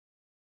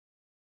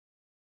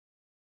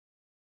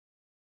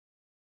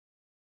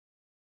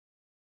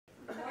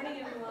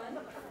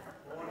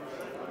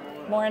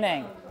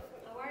Morning.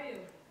 How are you?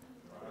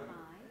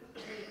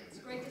 Hi. It's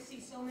great to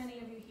see so many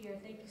of you here.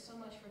 Thank you so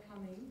much for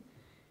coming.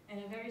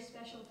 And a very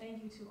special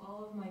thank you to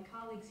all of my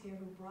colleagues here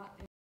who brought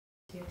their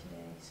here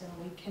today. So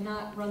we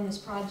cannot run this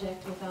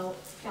project without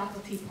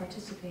faculty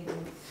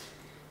participating.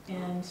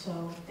 And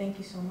so thank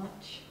you so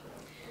much.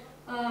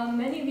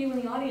 Many of you in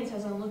the audience,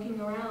 as I'm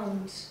looking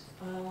around,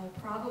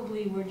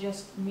 probably were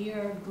just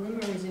mere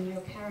glimmers in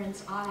your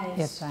parents'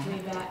 eyes way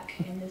back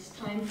in this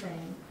time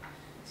frame.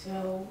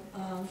 So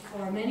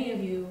for many of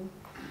you,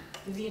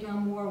 the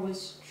Vietnam War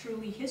was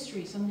truly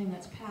history, something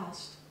that's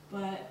past.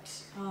 But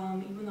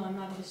even though I'm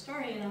not a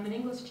historian, I'm an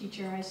English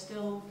teacher, I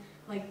still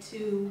like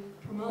to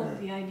promote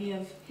the idea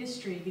of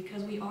history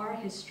because we are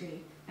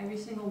history. Every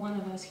single one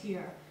of us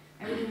here.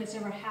 Everything that's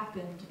ever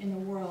happened in the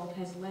world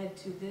has led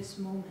to this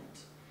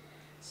moment.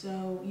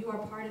 So you are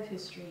part of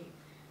history.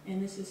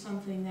 And this is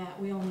something that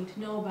we all need to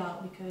know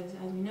about because,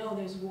 as we know,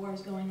 there's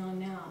wars going on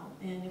now.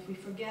 And if we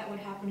forget what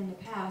happened in the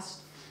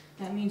past,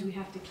 that means we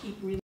have to keep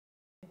reliving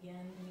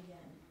again and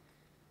again.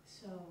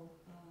 So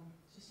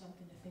it's just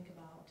something to think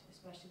about,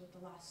 especially with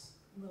the last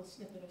little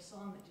snippet of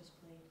song that just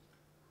played.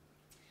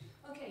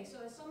 Okay, so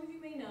as some of you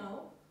may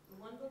know, the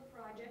One Book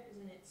Project is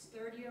in its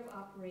third year of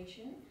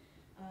operation.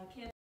 I'll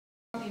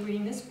be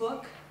reading this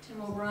book,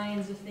 Tim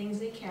O'Brien's The Things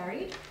They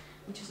Carried,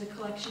 which is a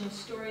collection of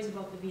stories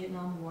about the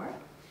Vietnam War.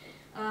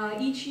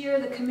 Each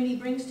year, the committee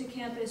brings to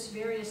campus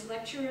various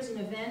lectures and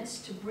events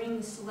to bring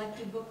the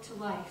selected book to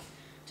life,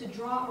 to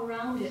draw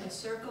around it a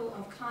circle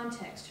of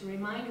context, to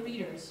remind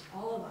readers,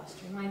 all of us,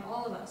 to remind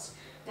all of us,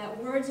 that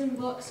words in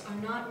books are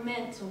not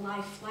meant to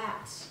lie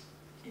flat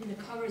in the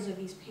covers of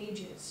these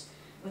pages,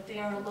 but they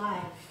are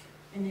alive,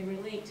 and they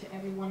relate to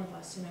every one of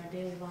us in our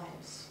daily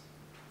lives.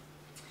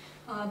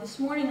 This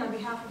morning, on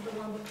behalf of the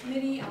One Book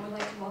Committee, I would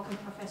like to welcome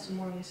Professor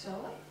Maureen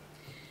Soa.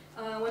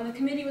 When the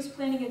committee was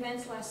planning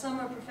events last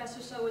summer,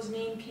 Professor Soa's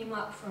name came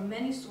up from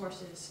many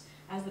sources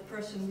as the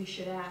person we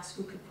should ask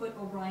who could put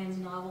O'Brien's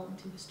novel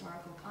into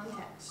historical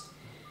context.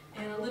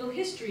 And a little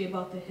history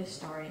about the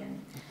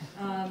historian.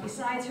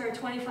 Besides her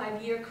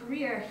 25-year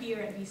career here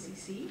at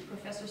BCC,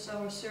 Professor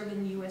Soa served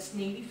in the U.S.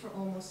 Navy for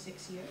almost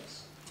 6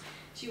 years.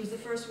 She was the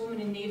first woman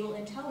in naval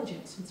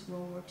intelligence since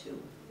World War II.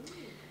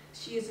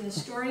 She is an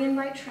historian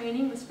by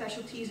training with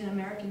specialties in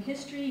American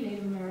history,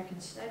 Native American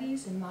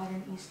studies, and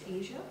modern East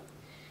Asia.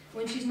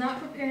 When she's not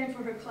preparing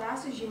for her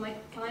classes, you might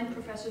find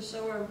Professor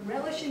Soa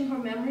relishing her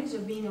memories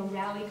of being a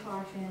rally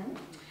car fan,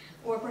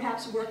 or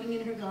perhaps working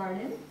in her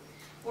garden,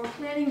 or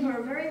planning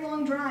her very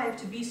long drive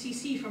to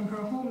BCC from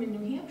her home in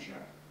New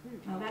Hampshire.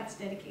 Now that's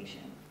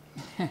dedication.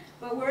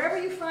 But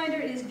wherever you find her,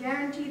 it is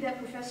guaranteed that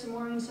Professor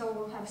Maureen Soa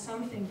will have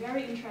something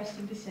very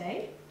interesting to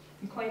say,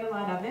 and quite a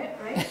lot of it,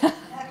 right?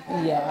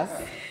 Yes.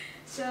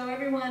 So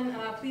everyone,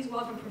 please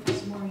welcome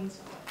Professor Maureen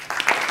Soa.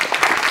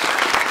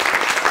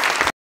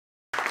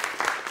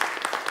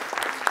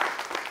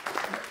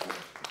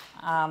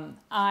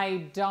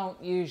 I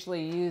don't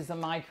usually use a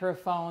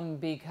microphone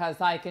because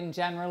I can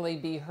generally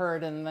be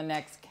heard in the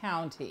next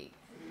county.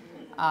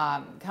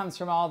 Comes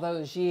from all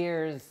those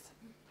years,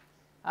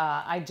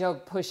 I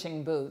joke,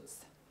 pushing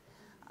boots.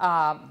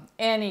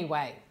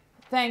 Anyway,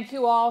 thank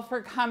you all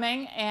for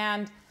coming.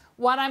 And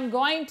what I'm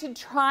going to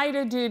try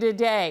to do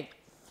today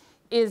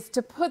is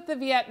to put the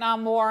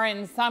Vietnam War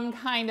in some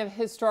kind of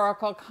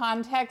historical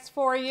context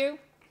for you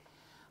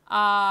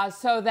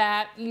so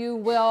that you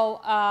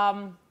will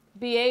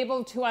be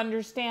able to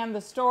understand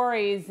the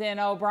stories in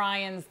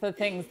O'Brien's The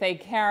Things They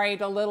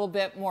Carried a little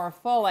bit more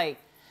fully.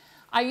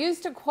 I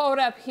used to quote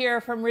up here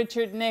from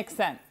Richard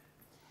Nixon.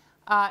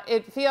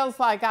 It feels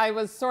like I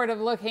was sort of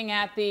looking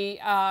at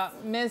the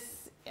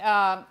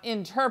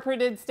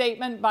misinterpreted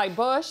statement by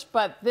Bush,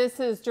 but this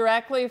is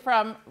directly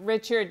from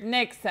Richard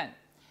Nixon.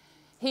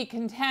 He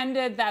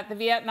contended that the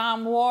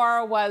Vietnam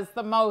War was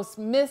the most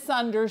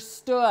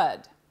misunderstood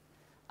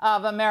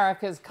of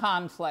America's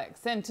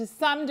conflicts, and to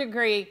some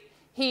degree,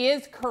 he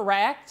is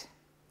correct.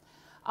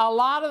 A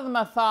lot of the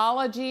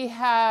mythology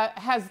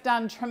has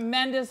done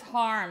tremendous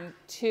harm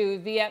to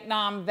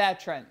Vietnam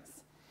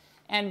veterans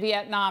and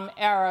Vietnam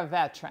era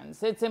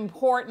veterans. It's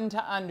important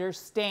to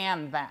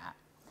understand that.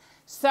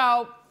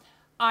 So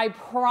I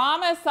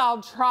promise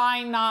I'll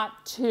try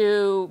not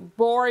to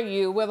bore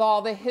you with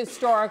all the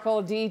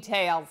historical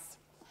details.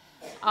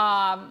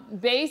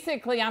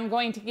 Basically, I'm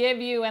going to give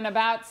you in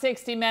about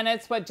 60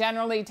 minutes what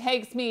generally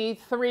takes me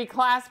 3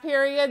 class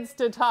periods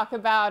to talk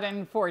about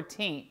in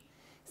 14.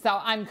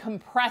 So I'm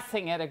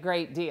compressing it a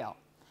great deal.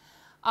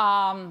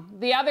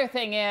 The other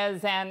thing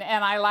is, and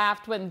I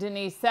laughed when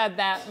Denise said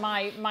that,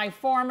 my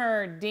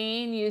former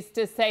dean used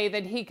to say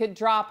that he could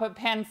drop a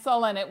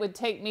pencil and it would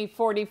take me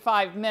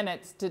 45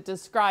 minutes to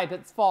describe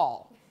its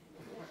fall.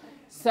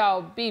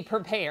 So be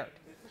prepared.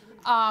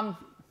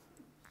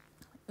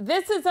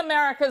 This is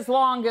America's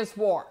longest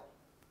war.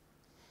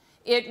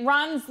 It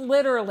runs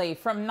literally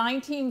from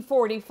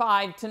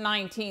 1945 to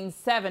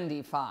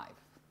 1975.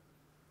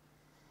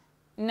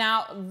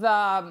 Now,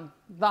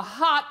 the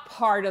hot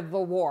part of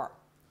the war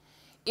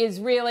is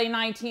really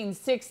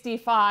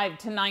 1965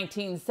 to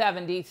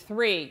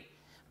 1973.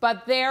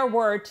 But there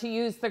were, to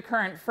use the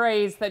current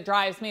phrase that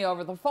drives me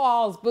over the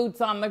falls, boots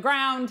on the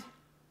ground,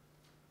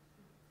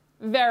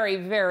 very,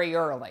 very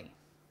early.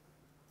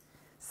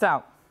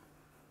 So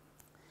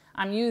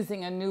I'm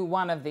using a new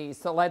one of these,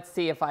 so let's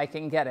see if I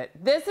can get it.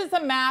 This is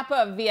a map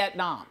of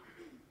Vietnam.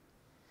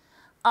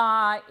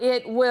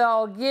 It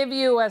will give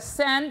you a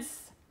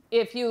sense,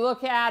 if you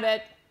look at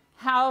it,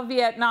 how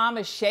Vietnam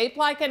is shaped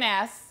like an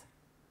S,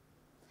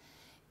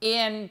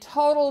 in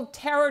total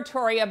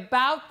territory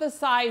about the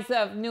size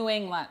of New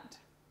England.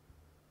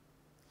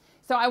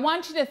 So I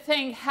want you to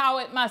think how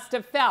it must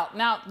have felt.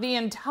 Now, the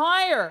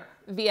entire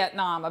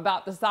Vietnam,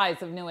 about the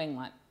size of New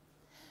England,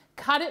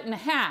 cut it in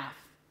half,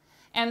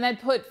 and then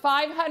put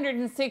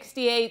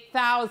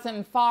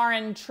 568,000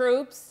 foreign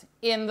troops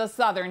in the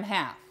southern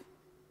half.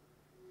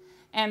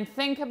 And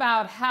think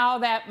about how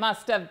that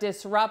must have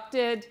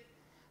disrupted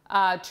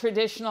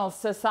traditional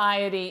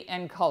society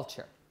and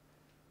culture.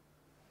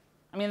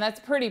 I mean, that's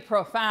pretty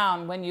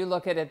profound when you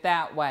look at it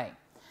that way.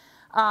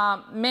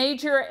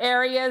 Major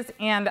areas,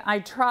 and I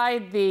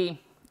tried the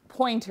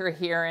pointer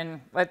here,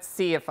 and let's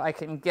see if I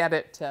can get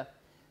it to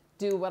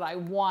do what I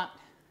want.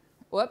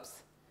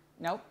 Whoops,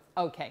 nope,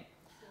 okay.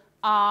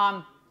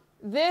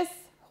 This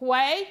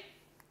Hue,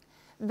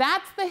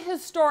 that's the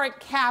historic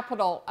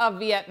capital of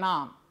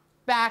Vietnam,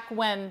 back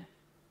when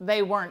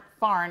they weren't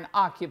foreign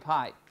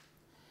occupied.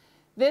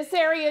 This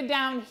area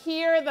down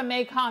here, the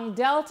Mekong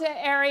Delta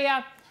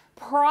area,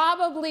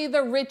 probably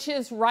the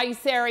richest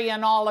rice area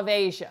in all of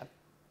Asia.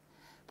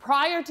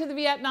 Prior to the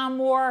Vietnam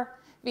War,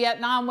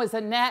 Vietnam was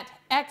a net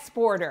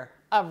exporter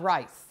of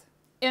rice.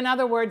 In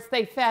other words,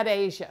 they fed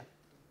Asia.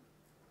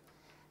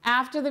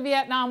 After the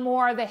Vietnam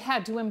War, they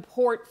had to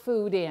import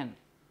food in.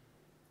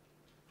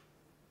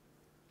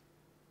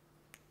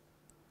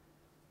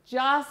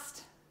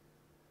 Just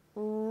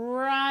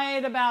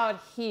right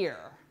about here.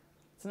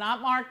 It's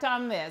not marked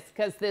on this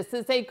because this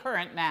is a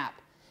current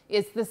map.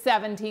 It's the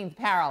 17th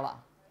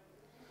parallel.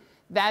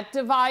 That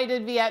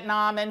divided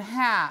Vietnam in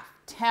half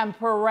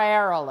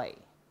temporarily.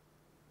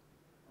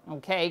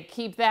 Okay,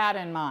 keep that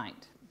in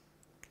mind.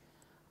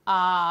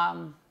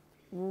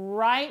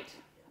 Right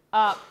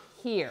up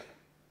here,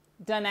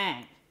 Da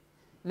Nang.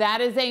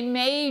 That is a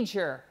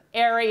major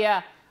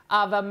area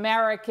of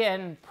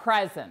American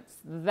presence.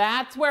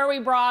 That's where we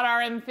brought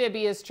our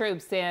amphibious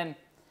troops in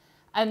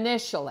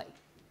initially.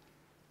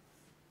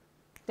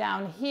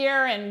 Down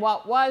here in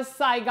what was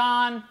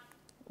Saigon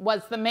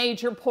was the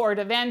major port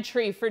of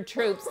entry for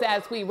troops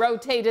as we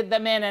rotated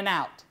them in and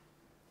out.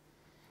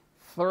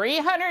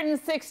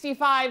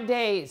 365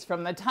 days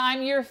from the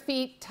time your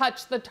feet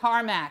touched the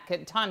tarmac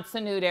at Tan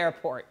Son Nhut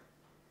Airport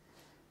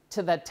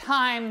to the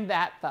time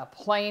that the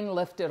plane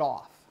lifted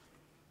off.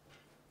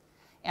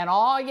 And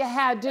all you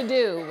had to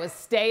do was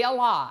stay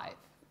alive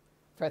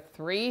for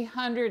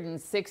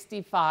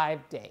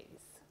 365 days.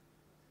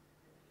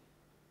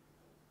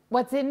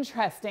 What's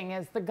interesting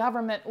is the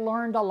government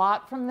learned a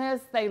lot from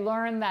this. They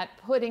learned that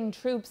putting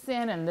troops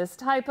in this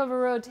type of a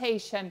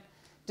rotation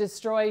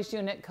destroys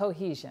unit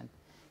cohesion.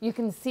 You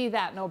can see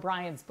that in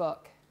O'Brien's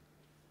book.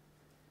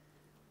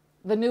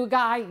 The new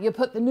guy, you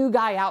put the new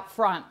guy out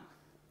front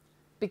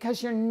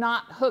because you're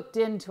not hooked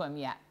into him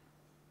yet.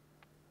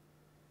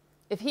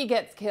 If he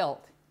gets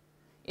killed,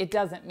 it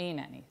doesn't mean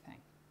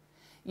anything.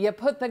 You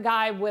put the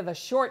guy with a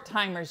short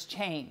timer's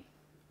chain.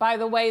 By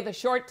the way, the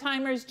short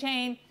timer's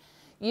chain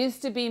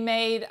used to be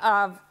made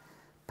of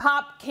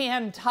pop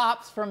can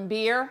tops from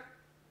beer.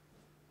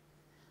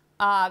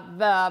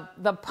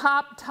 The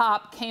pop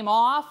top came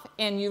off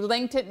and you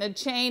linked it in a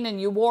chain and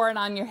you wore it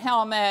on your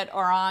helmet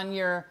or on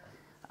your,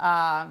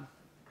 I'm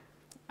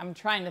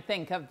trying to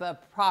think of the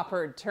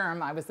proper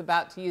term. I was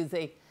about to use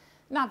a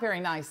not very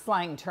nice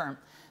slang term,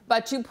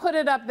 but you put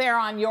it up there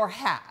on your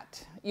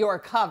hat, your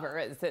cover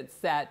as it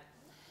said.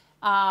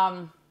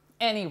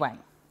 Anyway,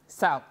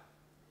 so.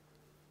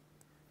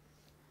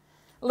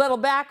 A little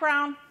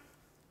background,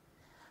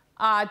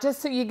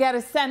 just so you get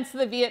a sense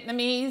of the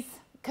Vietnamese,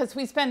 because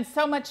we spend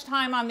so much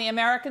time on the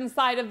American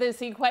side of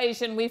this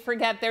equation, we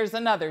forget there's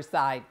another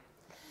side,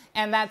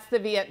 and that's the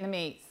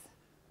Vietnamese.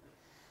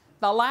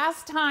 The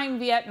last time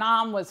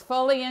Vietnam was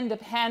fully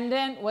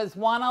independent was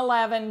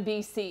 111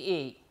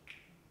 BCE.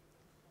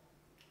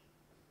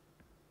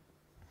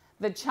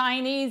 The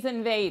Chinese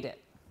invaded,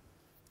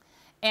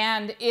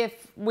 and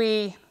if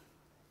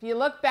you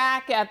look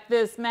back at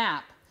this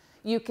map,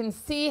 you can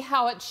see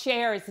how it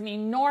shares an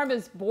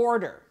enormous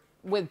border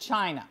with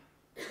China.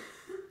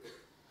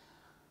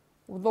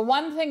 The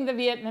one thing the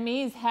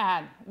Vietnamese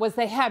had was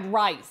they had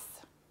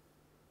rice.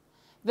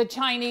 The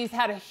Chinese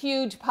had a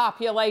huge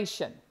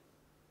population.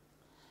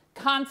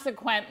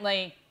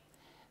 Consequently,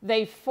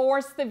 they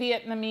forced the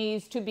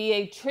Vietnamese to be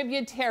a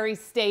tributary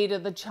state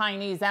of the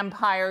Chinese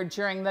Empire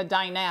during the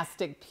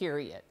dynastic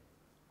period.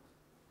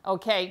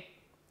 Okay?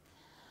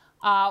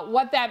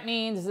 What that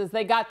means is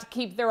they got to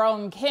keep their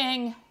own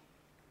king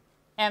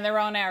and their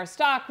own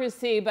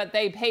aristocracy, but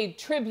they paid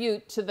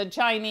tribute to the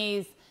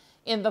Chinese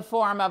in the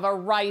form of a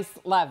rice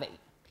levy,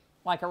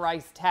 like a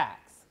rice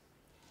tax.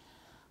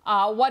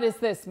 What does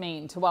this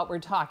mean to what we're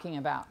talking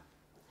about?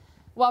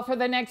 Well, for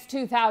the next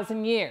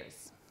 2,000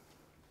 years,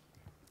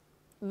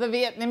 the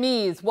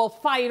Vietnamese will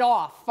fight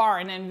off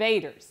foreign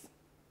invaders.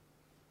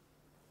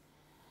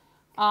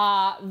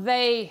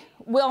 They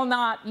will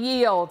not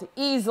yield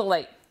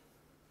easily.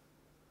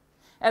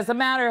 As a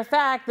matter of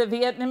fact, the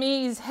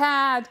Vietnamese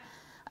had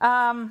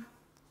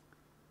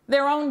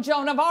their own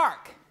Joan of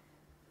Arc,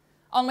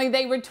 only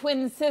they were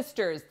twin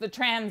sisters, the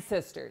Tran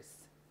sisters,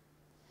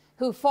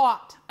 who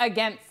fought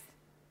against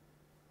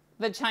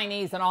the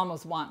Chinese and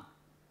almost won.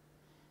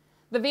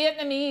 The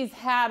Vietnamese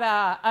had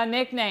a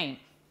nickname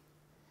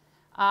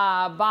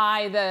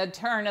by the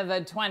turn of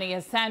the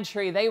 20th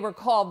century. They were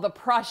called the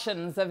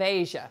Prussians of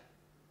Asia.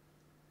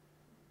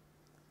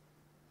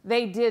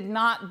 They did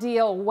not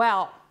deal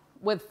well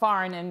with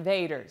foreign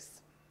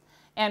invaders,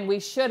 and we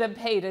should have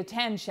paid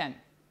attention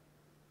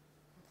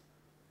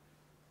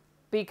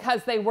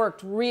because they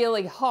worked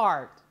really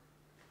hard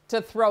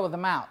to throw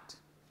them out.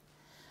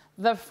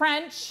 The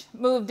French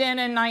moved in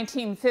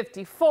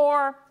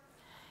 1954.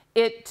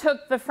 It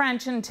took the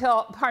French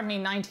until,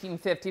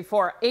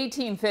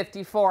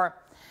 1854.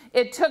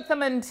 It took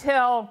them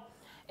until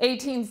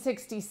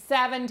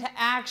 1867 to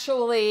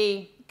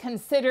actually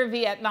consider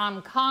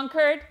Vietnam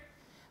conquered.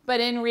 But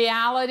in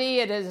reality,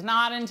 it is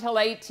not until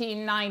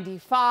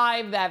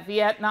 1895 that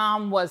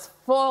Vietnam was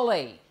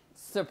fully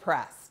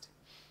suppressed.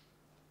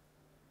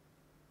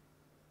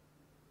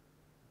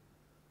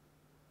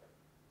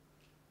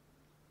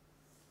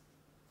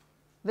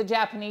 The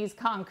Japanese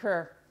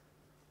conquer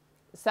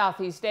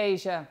Southeast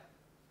Asia,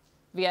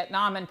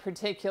 Vietnam in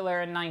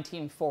particular, in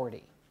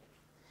 1940.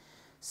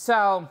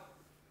 So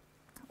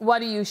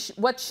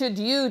what should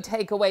you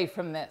take away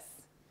from this?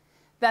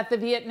 That the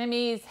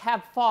Vietnamese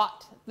have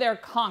fought their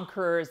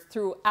conquerors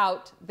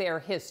throughout their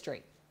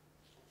history.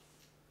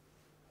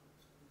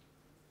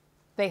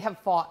 They have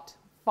fought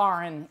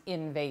foreign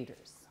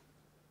invaders.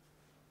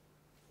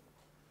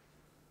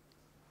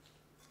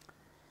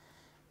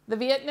 The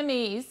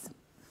Vietnamese,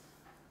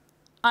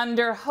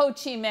 under Ho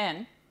Chi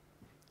Minh,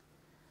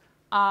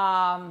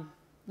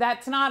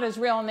 that's not his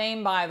real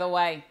name, by the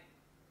way.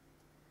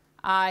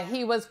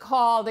 He was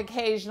called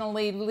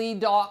occasionally Ly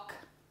Doc,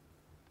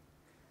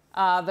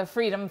 the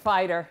freedom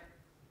fighter.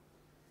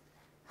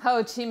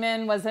 Ho Chi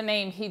Minh was a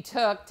name he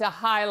took to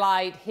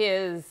highlight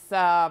his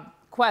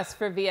quest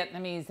for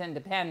Vietnamese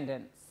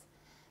independence.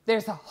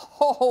 There's a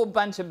whole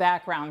bunch of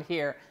background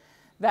here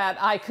that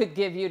I could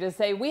give you to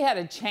say we had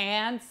a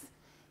chance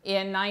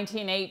in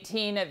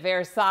 1918 at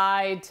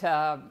Versailles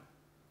to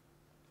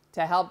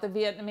help the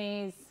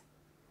Vietnamese,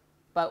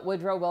 but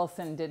Woodrow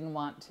Wilson didn't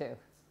want to.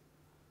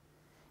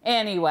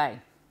 Anyway,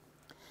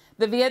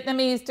 the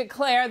Vietnamese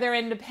declare their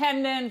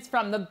independence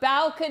from the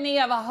balcony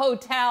of a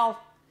hotel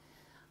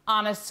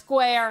on a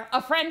square,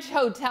 a French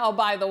hotel,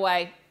 by the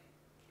way,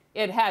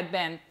 it had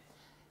been,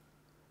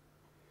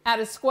 at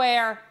a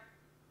square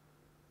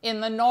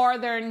in the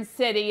northern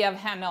city of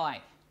Hanoi.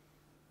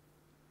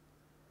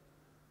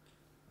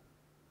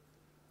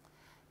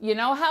 You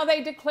know how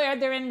they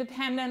declared their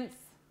independence?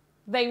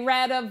 They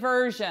read a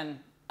version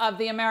of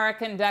the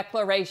American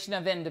Declaration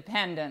of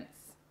Independence.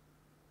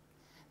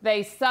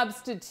 They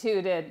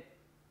substituted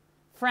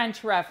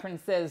French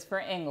references for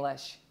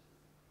English.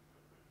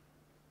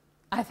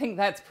 I think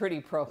that's pretty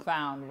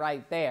profound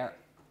right there.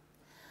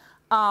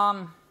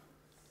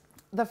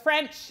 The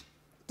French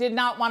did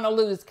not want to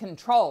lose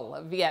control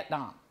of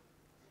Vietnam.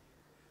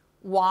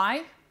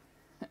 Why?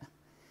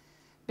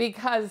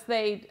 Because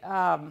they,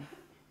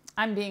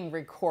 I'm being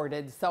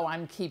recorded, so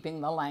I'm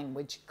keeping the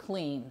language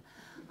clean.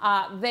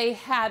 They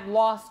had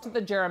lost to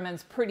the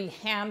Germans pretty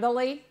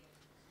handily,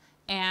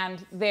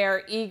 and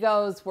their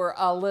egos were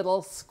a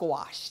little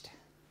squashed.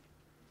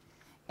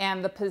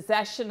 And the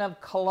possession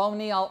of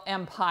colonial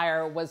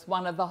empire was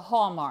one of the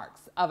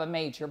hallmarks of a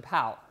major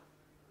power.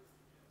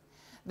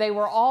 They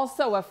were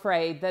also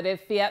afraid that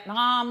if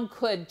Vietnam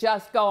could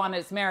just go on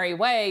its merry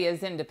way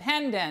as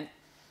independent,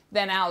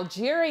 then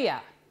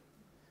Algeria,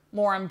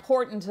 more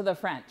important to the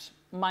French,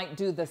 might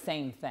do the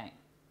same thing.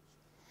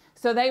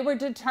 So they were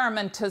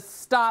determined to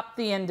stop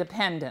the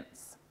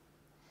independence.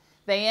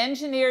 They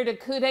engineered a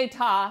coup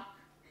d'etat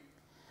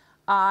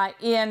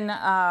in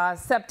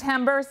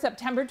September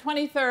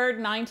 23rd,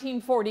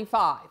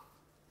 1945,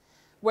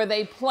 where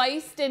they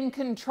placed in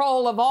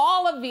control of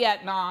all of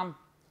Vietnam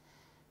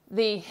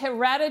the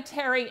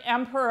hereditary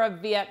emperor of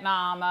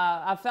Vietnam,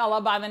 a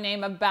fellow by the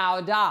name of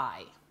Bao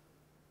Dai.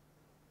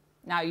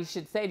 Now you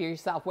should say to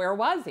yourself, where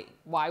was he?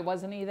 Why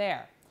wasn't he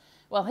there?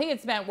 Well, he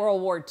had spent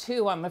World War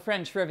II on the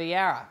French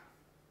Riviera,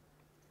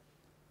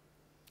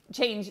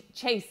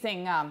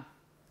 chasing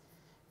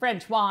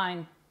French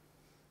wine,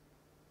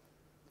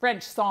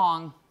 French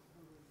song,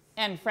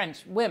 and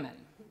French women.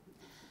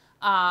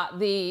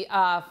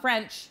 The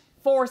French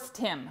forced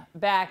him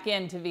back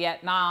into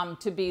Vietnam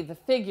to be the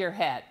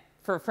figurehead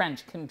for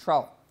French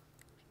control.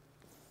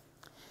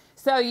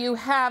 So you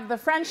have the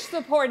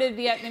French-supported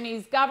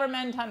Vietnamese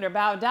government under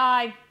Bao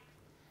Dai.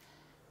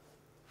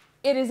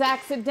 It is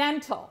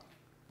accidental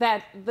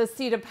that the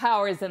seat of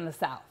power is in the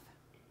South,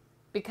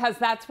 because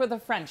that's where the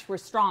French were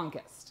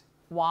strongest.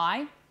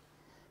 Why?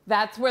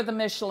 That's where the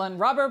Michelin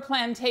rubber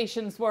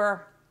plantations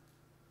were.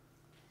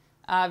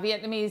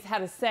 Vietnamese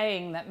had a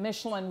saying that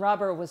Michelin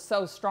rubber was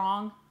so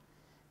strong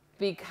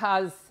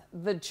because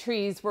the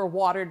trees were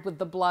watered with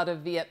the blood of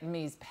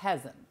Vietnamese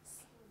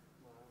peasants.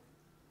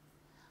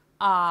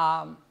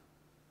 So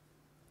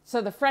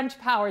the French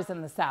power's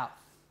in the south.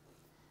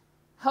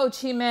 Ho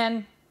Chi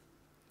Minh,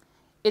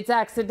 it's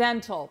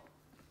accidental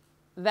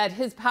that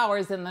his power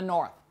is in the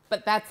north,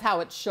 but that's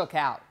how it shook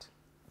out.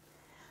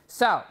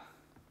 So,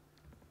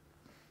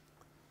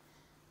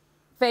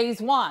 phase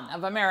one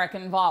of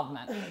American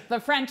involvement. The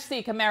French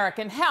seek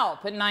American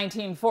help in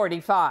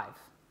 1945.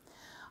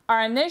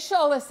 Our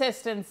initial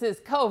assistance is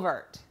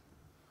covert,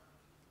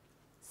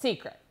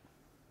 secret.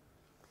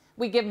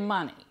 We give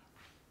money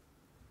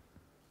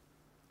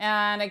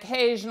and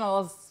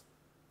occasional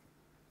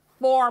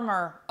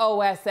former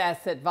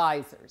OSS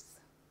advisors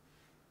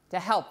to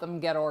help them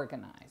get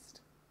organized.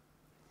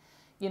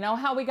 You know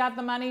how we got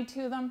the money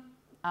to them?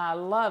 I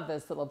love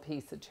this little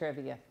piece of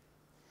trivia.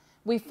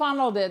 We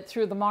funneled it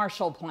through the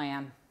Marshall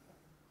Plan.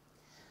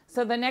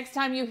 So the next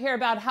time you hear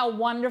about how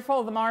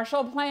wonderful the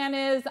Marshall Plan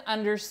is,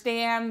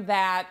 understand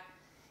that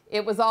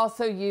it was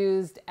also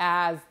used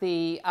as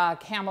the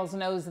camel's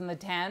nose in the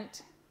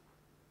tent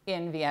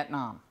in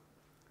Vietnam.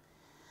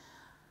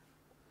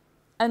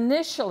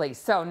 Initially,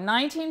 so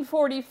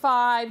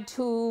 1945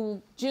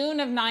 to June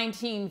of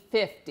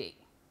 1950,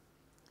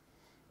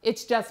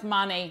 it's just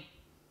money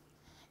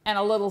and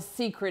a little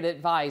secret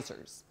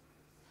advisors.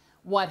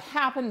 What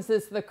happens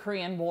is the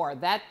Korean War.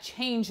 That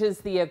changes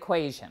the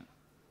equation.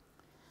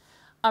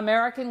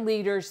 American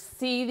leaders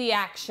see the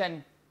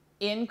action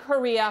in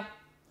Korea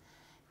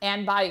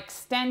and by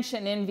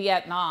extension in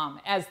Vietnam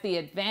as the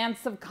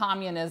advance of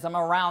communism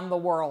around the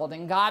world.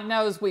 And God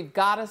knows we've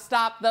got to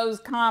stop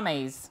those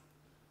commies.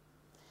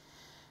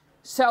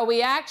 So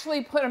we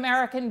actually put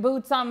American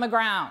boots on the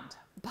ground,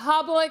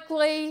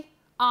 publicly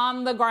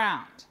on the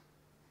ground,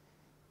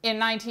 in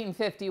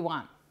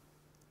 1951.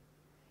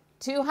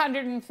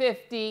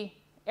 250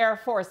 Air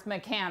Force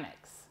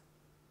mechanics,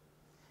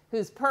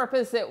 whose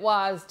purpose it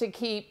was to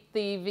keep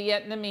the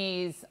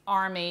Vietnamese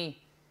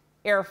Army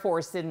Air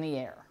Force in the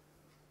air.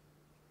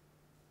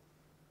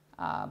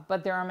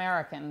 But they're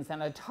Americans,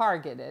 and a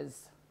target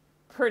is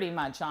pretty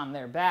much on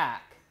their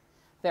back.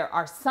 There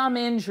are some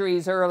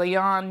injuries early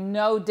on,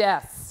 no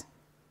deaths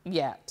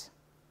yet.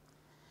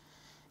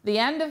 The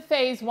end of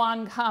phase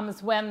one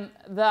comes when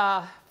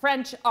the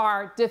French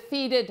are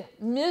defeated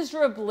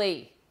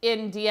miserably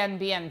in Dien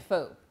Bien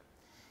Phu.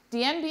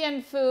 Dien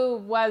Bien Phu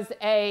was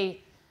a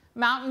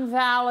mountain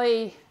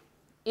valley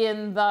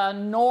in the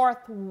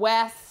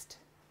northwest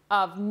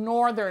of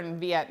northern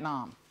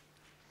Vietnam.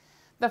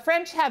 The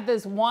French had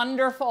this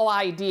wonderful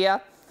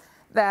idea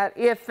that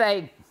if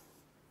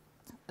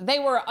they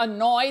were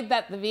annoyed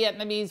that the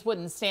Vietnamese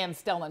wouldn't stand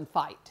still and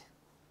fight.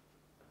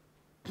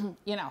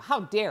 You know,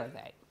 how dare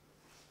they?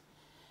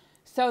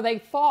 So they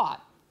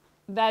thought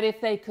that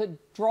if they could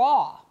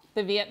draw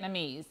the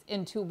Vietnamese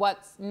into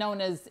what's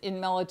known as, in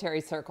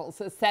military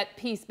circles, a set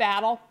piece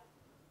battle,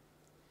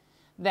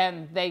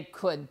 then they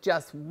could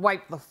just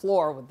wipe the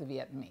floor with the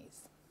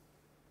Vietnamese.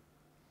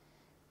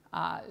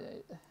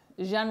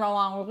 General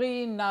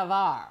Henri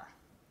Navarre,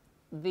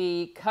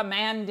 the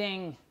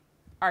commanding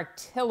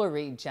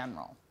artillery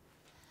general,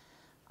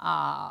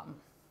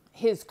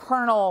 his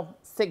colonel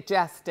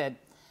suggested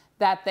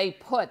that they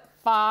put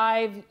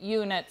 5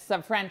 units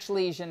of French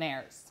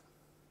legionnaires,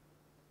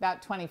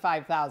 about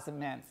 25,000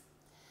 men,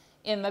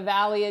 in the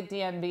valley at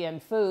Dien Bien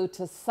Phu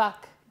to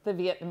suck the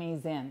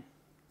Vietnamese in.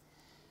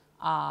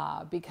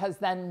 Because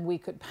then we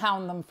could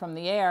pound them from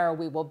the air,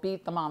 we will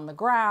beat them on the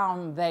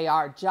ground, they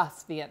are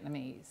just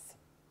Vietnamese.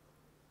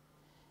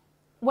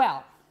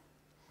 Well,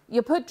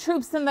 you put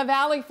troops in the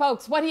valley,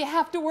 folks, what do you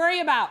have to worry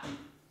about?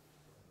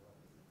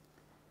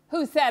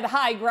 Who said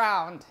high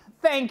ground?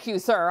 Thank you,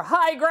 sir,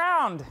 high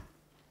ground.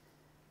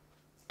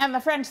 And the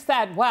French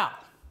said, well,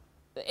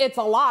 it's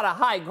a lot of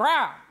high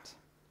ground.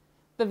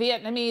 The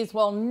Vietnamese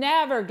will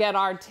never get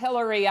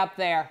artillery up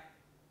there.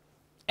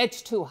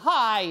 It's too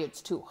high,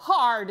 it's too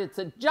hard, it's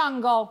a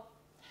jungle.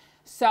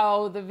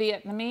 So the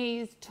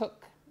Vietnamese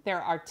took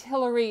their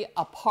artillery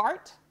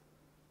apart,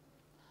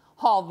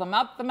 hauled them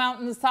up the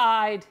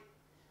mountainside,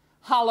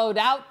 hollowed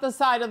out the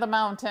side of the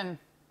mountain,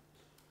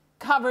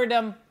 covered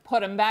them,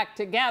 put them back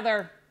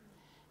together,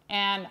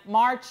 and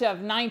March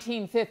of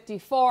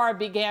 1954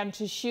 began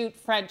to shoot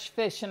French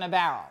fish in a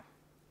barrel.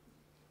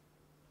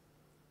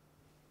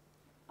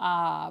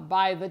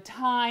 By the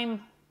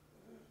time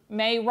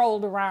May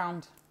rolled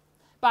around,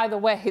 by the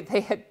way,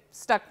 they had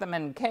stuck them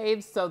in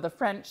caves, so the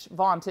French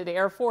vaunted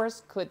Air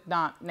Force could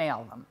not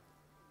nail them.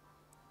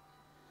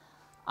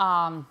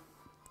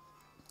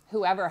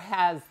 Whoever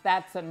has,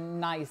 that's a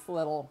nice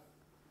little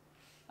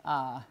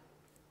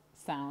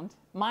sound.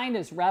 Mine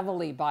is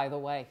reveille, by the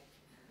way.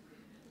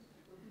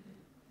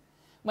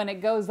 When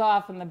it goes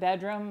off in the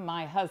bedroom,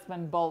 my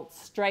husband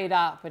bolts straight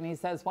up and he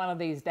says, one of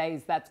these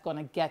days that's going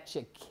to get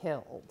you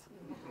killed.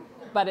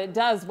 But it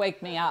does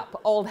wake me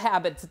up. Old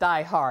habits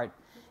die hard.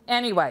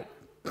 Anyway,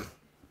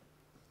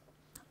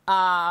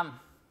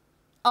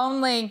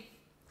 Only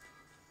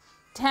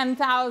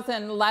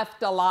 10,000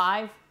 left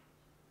alive,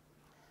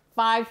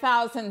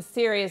 5,000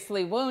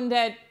 seriously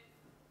wounded.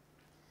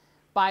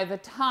 By the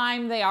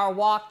time they are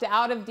walked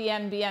out of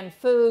Dien Bien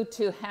Phu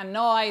to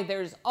Hanoi,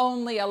 there's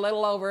only a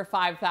little over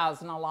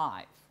 5,000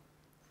 alive.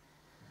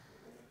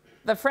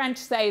 The French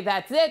say,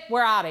 that's it,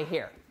 we're out of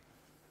here.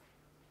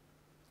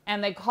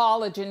 And they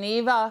call a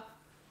Geneva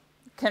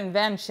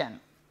Convention,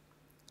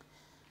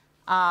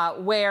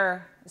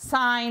 where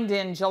signed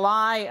in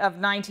July of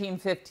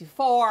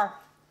 1954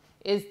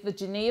 is the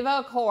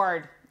Geneva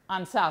Accord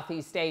on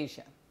Southeast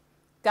Asia.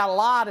 Got a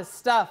lot of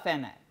stuff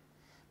in it,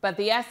 but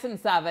the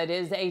essence of it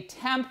is a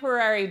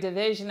temporary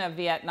division of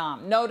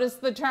Vietnam. Notice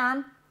the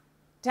term,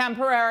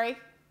 temporary.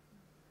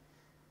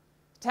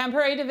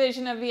 Temporary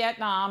division of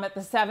Vietnam at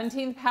the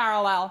 17th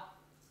parallel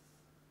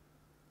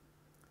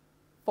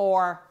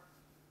for,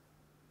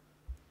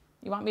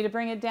 you want me to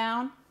bring it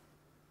down?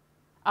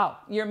 Oh,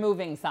 you're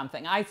moving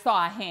something. I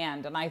saw a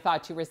hand and I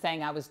thought you were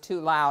saying I was too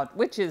loud,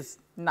 which is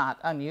not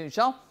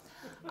unusual.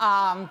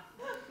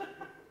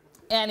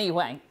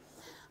 Anyway,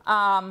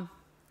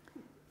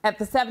 at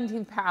the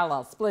 17th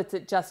parallel, splits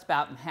it just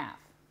about in half.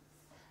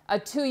 A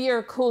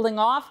 2-year cooling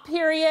off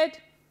period.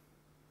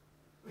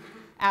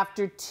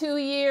 After 2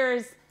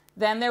 years,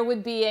 then there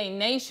would be a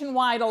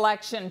nationwide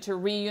election to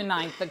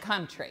reunite the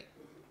country.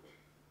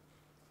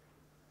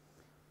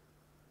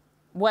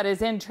 What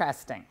is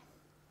interesting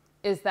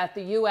is that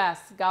the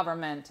US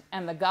government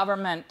and the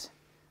government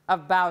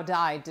of Bao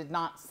Dai did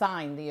not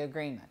sign the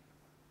agreement.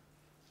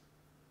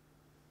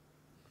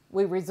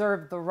 We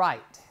reserved the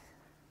right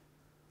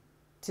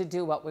to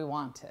do what we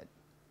wanted.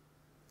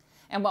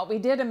 And what we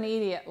did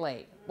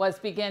immediately was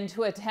begin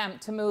to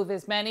attempt to move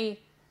as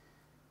many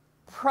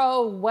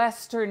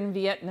pro-Western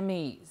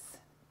Vietnamese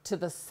to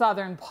the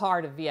southern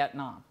part of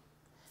Vietnam.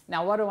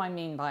 Now, what do I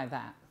mean by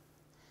that?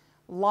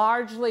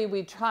 Largely,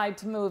 we tried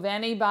to move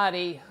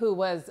anybody who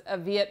was a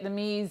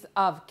Vietnamese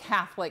of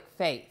Catholic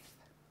faith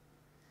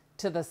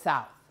to the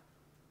south.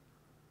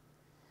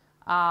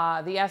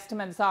 The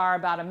estimates are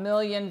about 1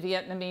 million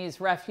Vietnamese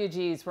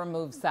refugees were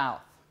moved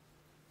south,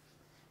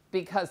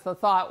 because the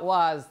thought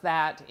was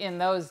that in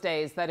those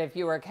days that if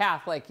you were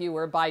Catholic, you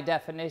were by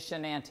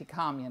definition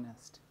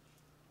anti-communist.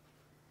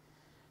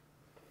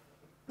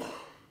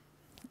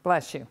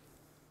 Bless you.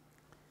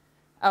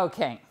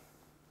 Okay.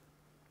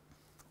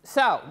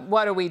 So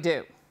what do we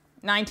do?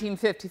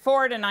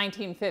 1954 to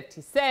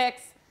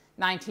 1956.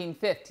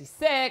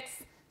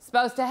 1956,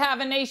 supposed to have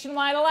a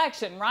nationwide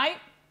election, right?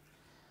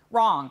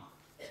 Wrong.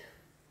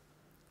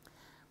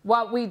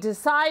 What we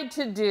decide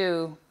to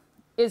do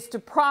is to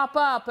prop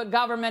up a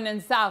government in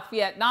South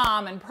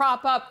Vietnam and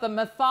prop up the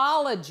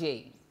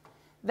mythology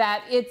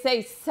that it's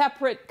a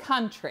separate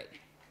country.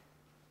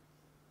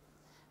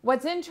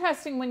 What's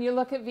interesting when you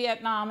look at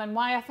Vietnam, and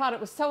why I thought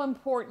it was so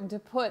important to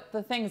put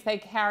the things they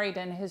carried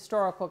in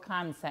historical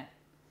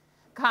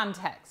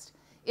context,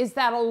 is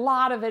that a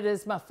lot of it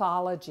is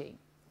mythology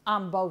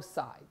on both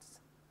sides.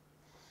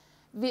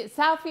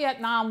 South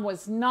Vietnam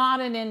was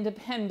not an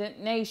independent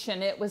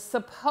nation. It was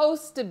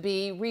supposed to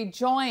be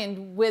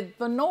rejoined with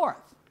the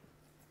North.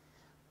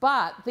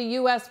 But the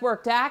US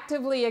worked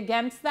actively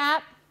against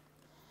that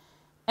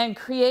and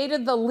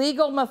created the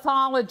legal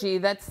mythology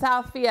that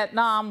South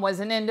Vietnam was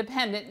an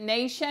independent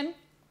nation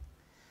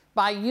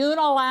by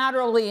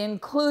unilaterally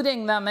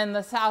including them in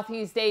the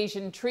Southeast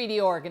Asian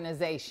Treaty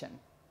Organization.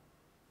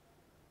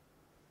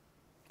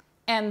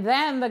 And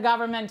then the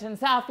government in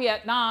South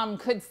Vietnam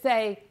could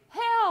say,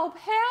 help,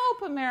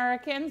 help,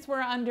 Americans,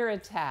 we're under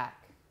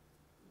attack.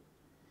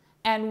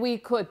 And we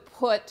could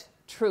put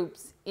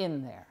troops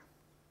in there.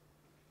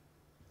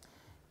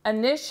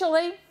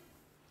 Initially,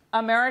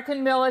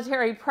 American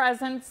military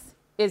presence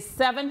is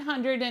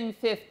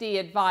 750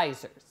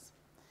 advisors,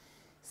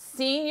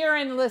 senior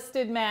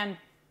enlisted men,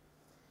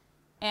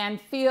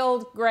 and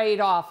field grade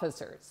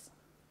officers,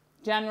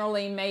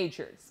 generally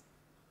majors,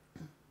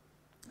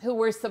 who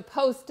were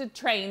supposed to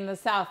train the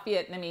South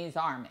Vietnamese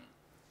Army,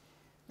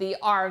 the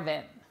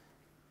ARVN,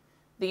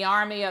 the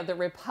Army of the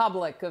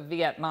Republic of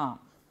Vietnam.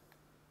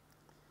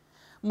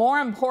 More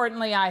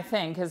importantly, I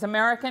think, is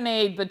American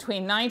aid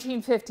between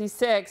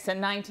 1956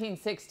 and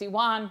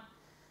 1961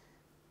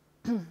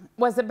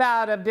 was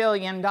about $1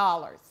 billion.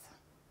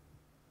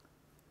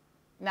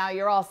 Now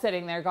you're all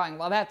sitting there going,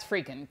 well, that's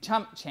freaking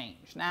chump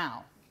change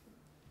now.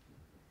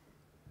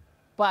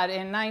 But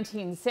in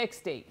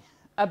 1960,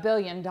 $1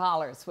 billion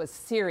was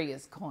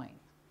serious coin.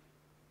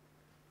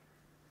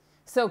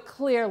 So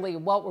clearly,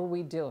 what were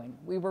we doing?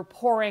 We were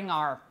pouring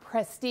our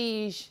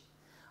prestige,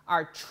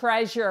 our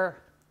treasure,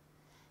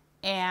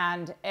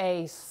 and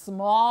a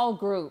small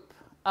group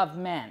of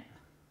men.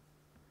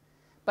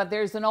 But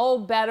there's an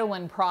old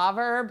Bedouin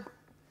proverb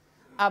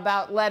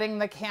about letting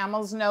the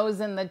camel's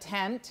nose in the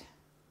tent.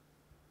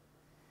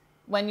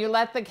 When you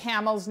let the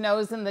camel's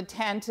nose in the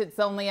tent, it's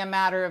only a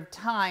matter of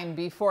time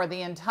before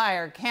the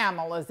entire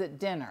camel is at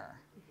dinner.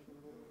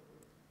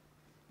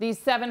 These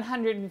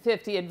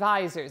 750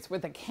 advisors were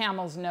the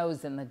camel's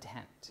nose in the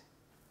tent.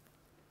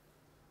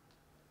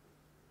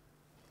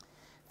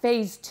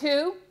 Phase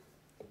two.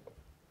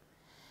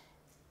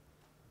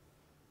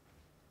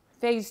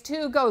 Phase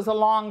two goes a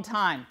long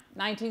time,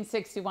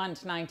 1961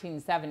 to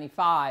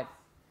 1975.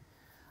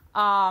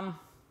 John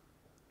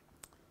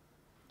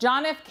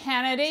F.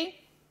 Kennedy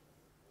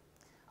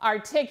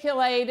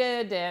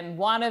articulated in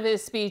one of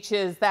his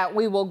speeches that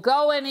we will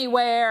go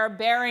anywhere,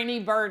 bear any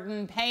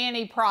burden, pay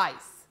any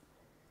price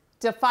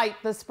to fight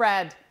the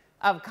spread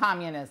of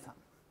communism.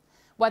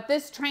 What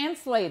this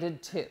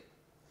translated to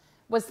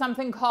was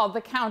something called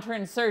the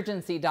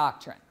counterinsurgency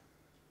doctrine.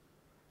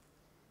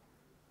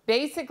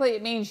 Basically,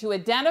 it means you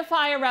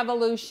identify a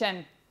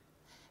revolution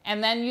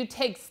and then you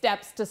take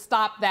steps to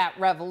stop that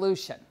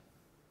revolution,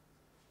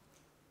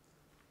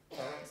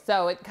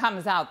 so it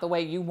comes out the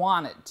way you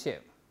want it to.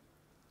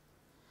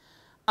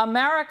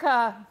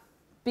 America,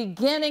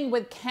 beginning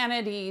with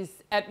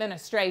Kennedy's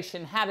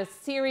administration, had a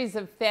series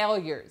of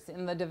failures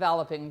in the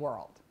developing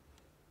world.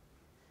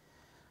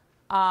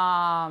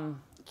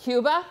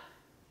 Cuba,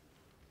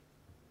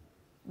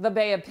 the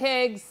Bay of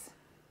Pigs,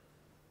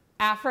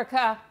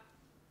 Africa,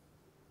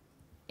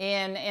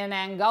 in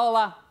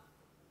Angola,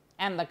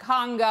 and the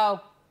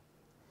Congo.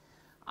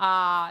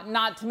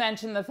 Not to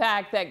mention the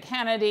fact that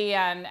Kennedy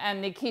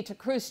and Nikita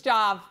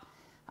Khrushchev,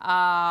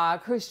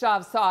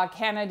 Khrushchev saw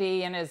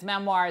Kennedy in his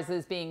memoirs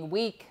as being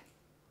weak,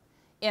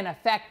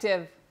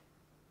 ineffective.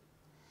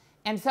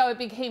 And so it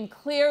became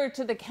clear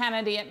to the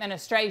Kennedy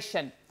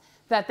administration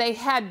that they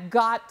had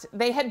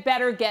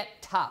better get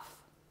tough,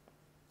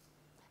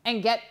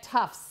 and get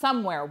tough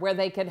somewhere where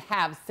they could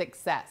have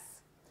success.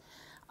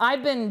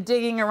 I've been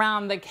digging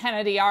around the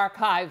Kennedy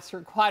archives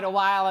for quite a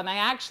while, and I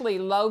actually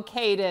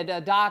located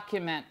a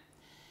document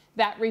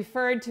that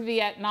referred to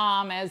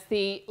Vietnam as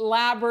the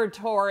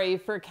laboratory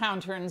for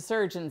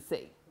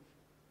counterinsurgency.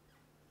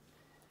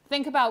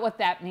 Think about what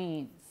that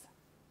means.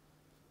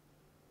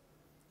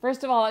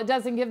 First of all, it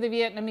doesn't give the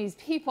Vietnamese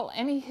people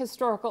any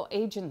historical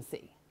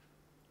agency.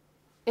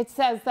 It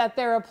says that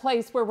they're a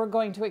place where we're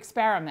going to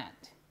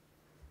experiment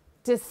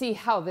to see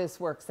how this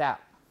works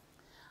out.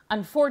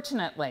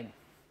 Unfortunately,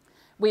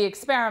 we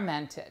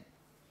experimented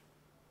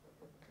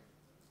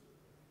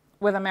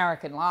with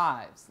American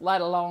lives,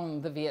 let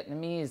alone the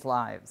Vietnamese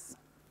lives.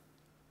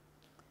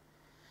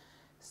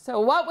 So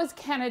what was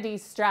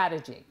Kennedy's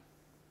strategy?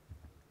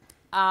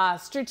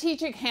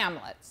 Strategic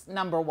Hamlets,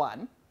 number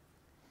one.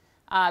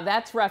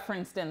 That's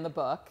referenced in the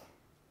book.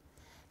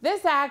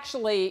 This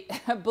actually,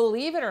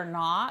 believe it or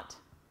not,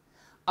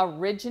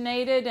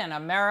 originated in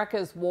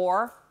America's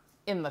war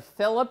in the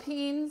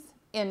Philippines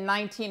in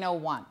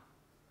 1901.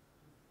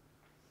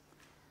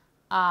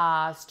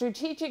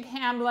 Strategic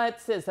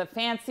hamlets is a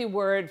fancy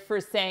word for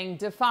saying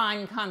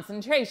define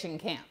concentration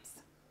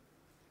camps.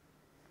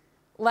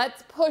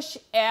 Let's push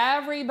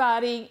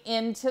everybody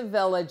into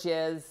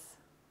villages,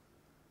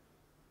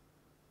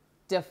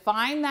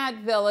 define that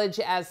village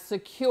as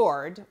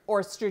secured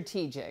or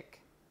strategic,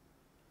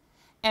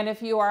 and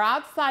if you are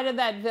outside of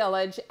that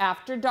village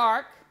after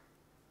dark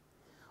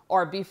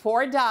or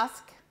before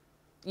dusk,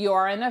 you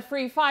are in a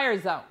free fire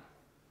zone,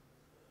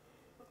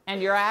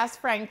 and your ass,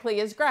 frankly,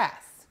 is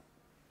grass.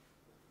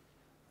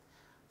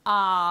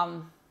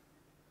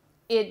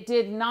 It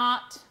did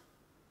not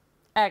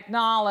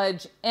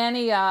acknowledge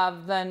any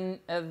of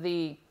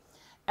the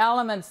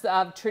elements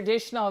of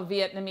traditional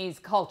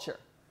Vietnamese culture.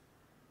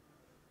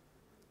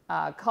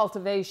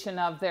 Cultivation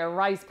of their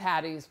rice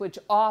paddies, which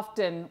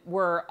often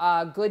were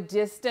a good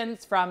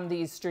distance from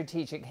these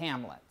strategic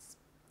hamlets.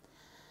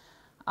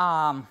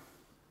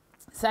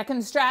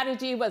 Second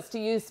strategy was to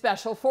use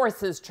special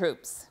forces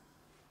troops.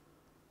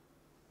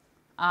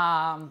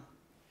 The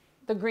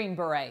Green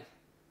Beret.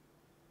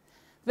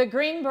 The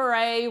Green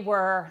Beret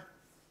were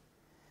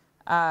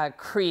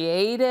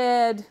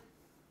created,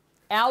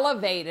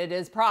 elevated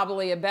is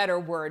probably a better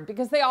word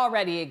because they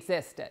already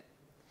existed.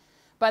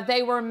 But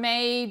they were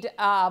made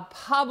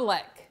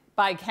public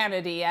by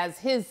Kennedy as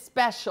his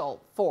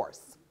special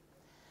force.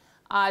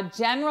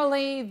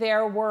 Generally,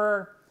 there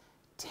were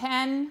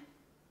 10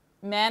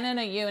 men in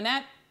a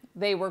unit.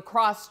 They were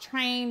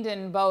cross-trained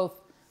in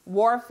both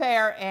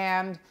warfare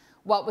and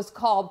what was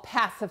called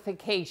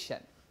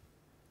pacification.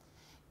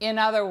 In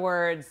other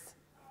words,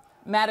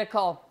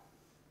 medical,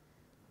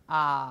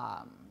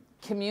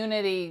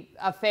 community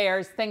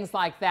affairs, things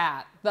like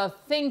that. The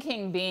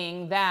thinking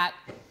being that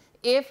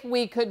if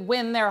we could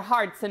win their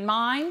hearts and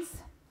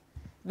minds,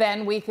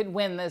 then we could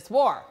win this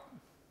war.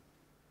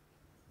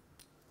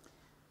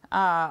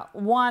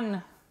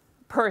 One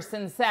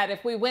person said,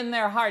 if we win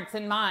their hearts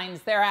and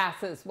minds, their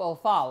asses will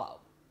follow.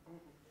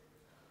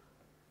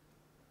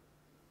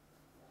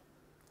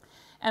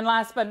 And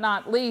last but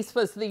not least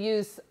was the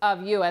use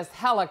of U.S.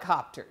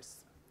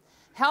 helicopters.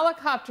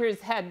 Helicopters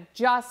had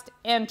just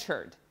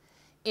entered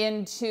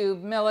into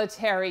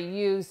military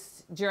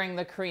use during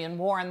the Korean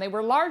War, and they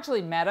were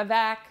largely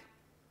medevac.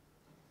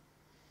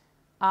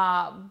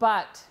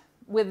 But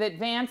with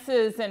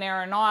advances in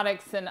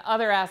aeronautics and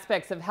other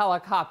aspects of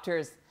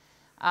helicopters,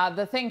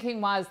 the thinking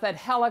was that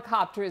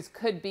helicopters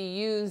could be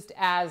used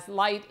as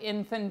light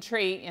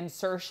infantry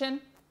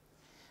insertion,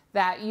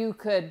 that you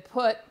could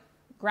put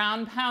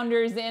ground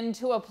pounders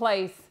into a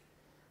place,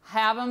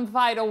 have them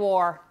fight a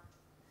war,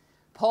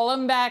 pull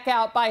them back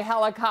out by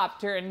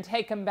helicopter and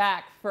take them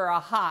back for a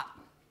hot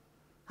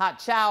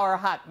shower,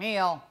 hot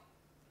meal.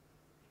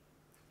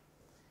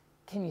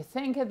 Can you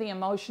think of the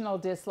emotional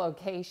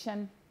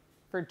dislocation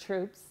for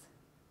troops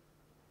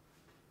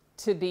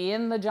to be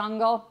in the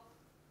jungle,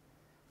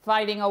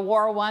 fighting a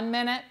war one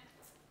minute,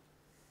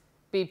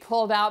 be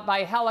pulled out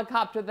by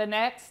helicopter the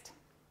next,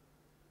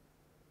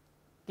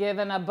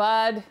 given a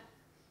bud,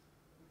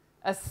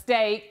 a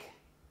steak,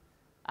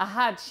 a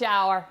hot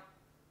shower,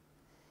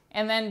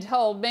 and then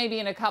told maybe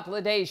in a couple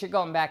of days you're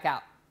going back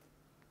out?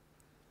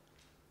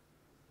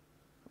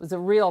 It was a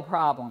real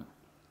problem.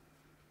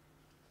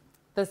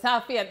 The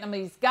South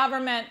Vietnamese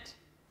government,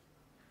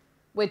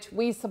 which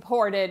we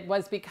supported,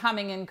 was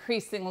becoming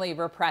increasingly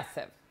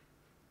repressive.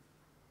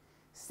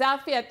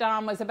 South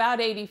Vietnam was about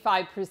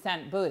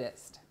 85%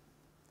 Buddhist,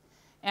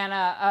 and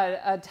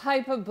a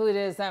type of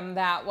Buddhism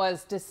that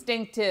was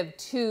distinctive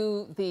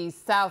to the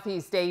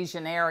Southeast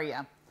Asian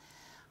area.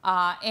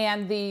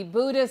 And the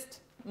Buddhist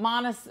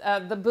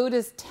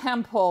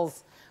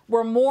temples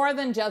were more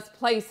than just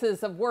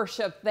places of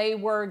worship. They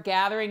were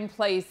gathering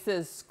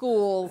places,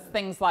 schools,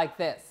 things like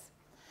this.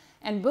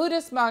 And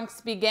Buddhist monks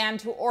began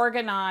to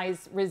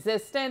organize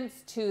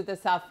resistance to the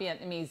South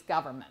Vietnamese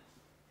government.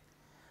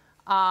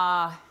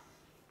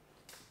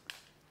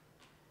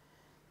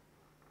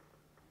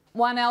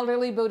 One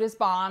elderly Buddhist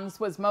bonze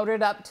was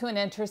motored up to an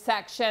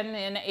intersection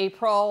in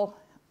April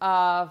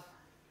of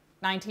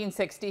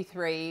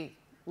 1963,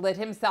 lit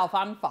himself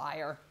on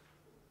fire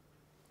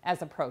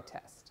as a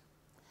protest.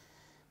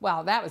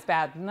 Well, that was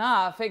bad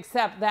enough,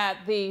 except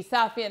that the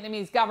South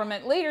Vietnamese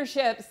government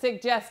leadership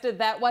suggested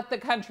that what the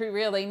country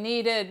really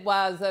needed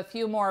was a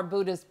few more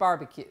Buddhist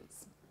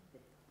barbecues.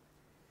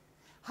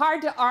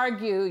 Hard to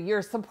argue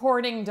you're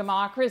supporting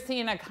democracy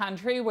in a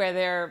country where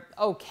they're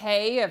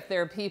okay if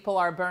their people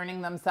are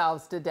burning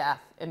themselves to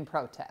death in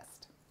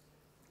protest.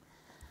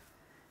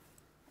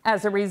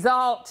 As a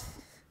result,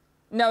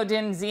 Ngo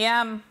Dinh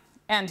Diem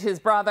and his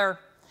brother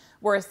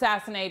were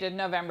assassinated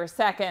November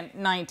 2nd,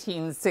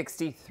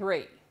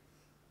 1963.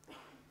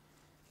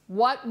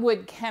 What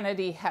would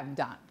Kennedy have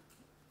done?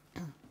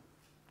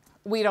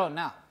 We don't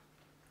know,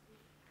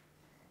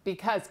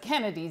 because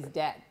Kennedy's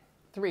dead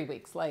 3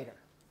 weeks later.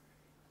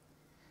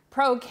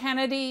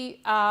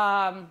 Pro-Kennedy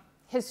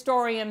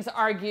historians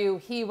argue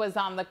he was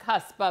on the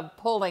cusp of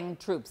pulling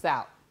troops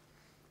out.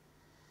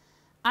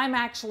 I'm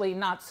actually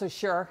not so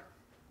sure.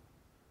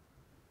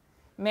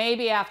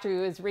 Maybe after he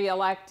was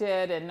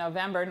reelected in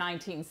November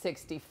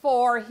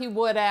 1964, he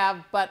would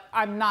have, but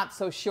I'm not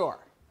so sure,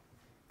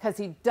 because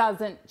he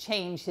doesn't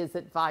change his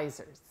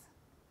advisors.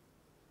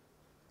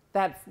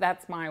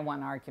 That's my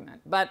one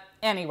argument. But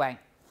anyway,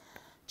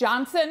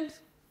 Johnson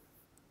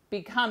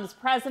becomes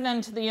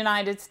president of the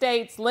United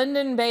States,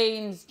 Lyndon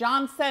Baines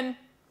Johnson,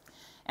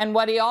 and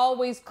what he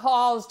always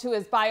calls to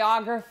his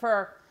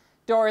biographer,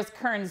 Doris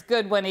Kearns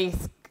Goodwin,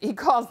 he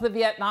calls the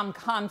Vietnam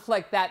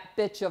conflict that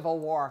bitch of a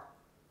war.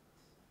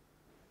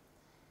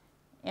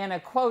 In a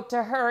quote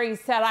to her, he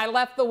said, "I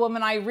left the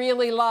woman I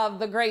really loved,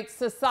 the great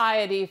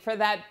society, for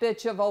that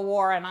bitch of a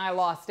war, and I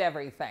lost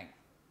everything."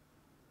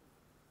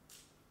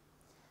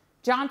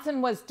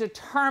 Johnson was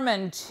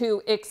determined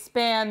to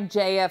expand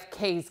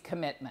JFK's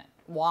commitment.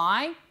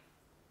 Why?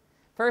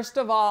 First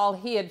of all,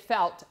 he had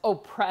felt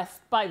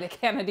oppressed by the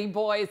Kennedy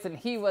boys, and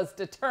he was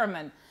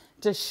determined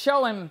to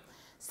show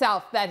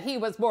himself that he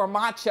was more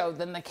macho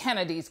than the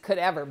Kennedys could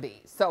ever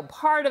be. So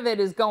part of it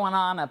is going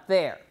on up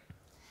there.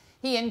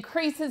 He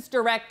increases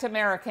direct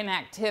American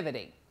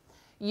activity.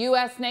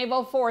 U.S.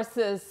 naval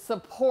forces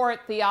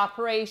support the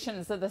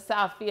operations of the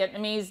South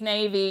Vietnamese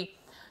Navy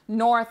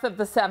north of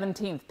the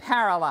 17th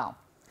parallel.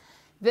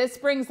 This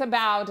brings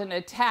about an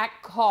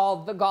attack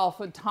called the Gulf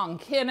of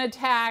Tonkin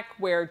attack,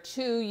 where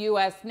 2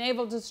 U.S.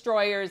 naval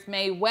destroyers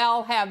may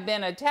well have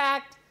been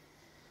attacked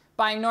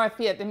by North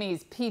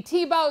Vietnamese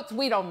PT boats.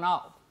 We don't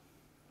know.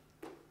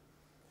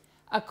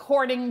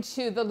 According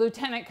to the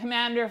lieutenant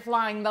commander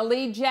flying the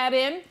lead jet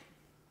in,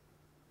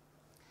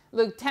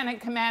 Lieutenant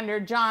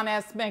Commander John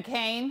S.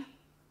 McCain,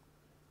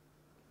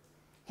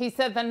 he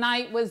said the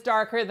night was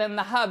darker than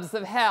the hubs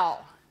of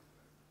hell,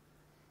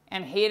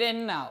 and he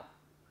didn't know.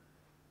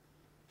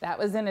 That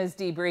was in his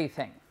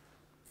debriefing.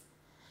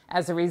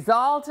 As a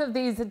result of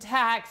these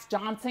attacks,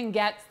 Johnson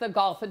gets the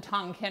Gulf of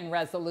Tonkin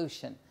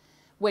resolution,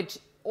 which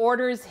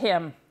orders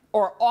him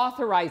or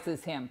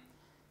authorizes him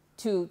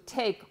to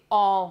take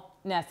all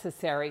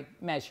necessary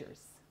measures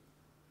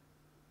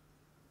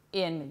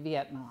in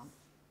Vietnam.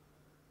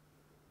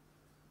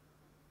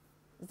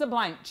 It's a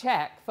blank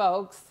check,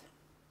 folks.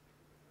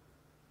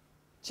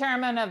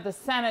 Chairman of the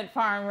Senate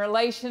Foreign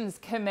Relations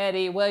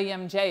Committee,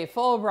 William J.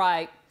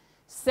 Fulbright,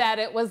 said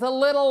it was a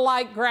little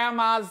like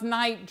grandma's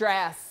night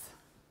dress.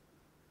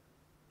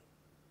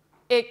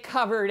 It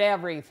covered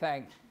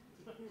everything.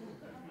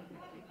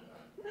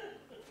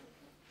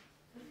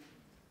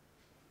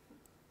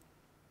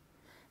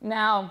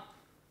 Now,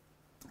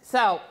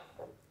 so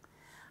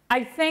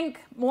I think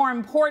more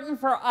important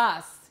for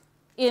us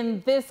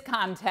in this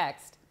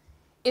context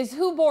is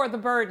who bore the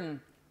burden?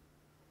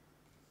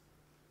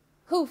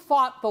 Who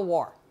fought the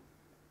war?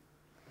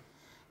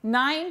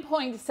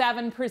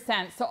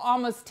 9.7%, so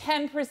almost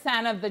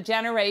 10% of the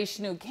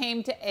generation who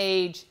came to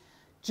age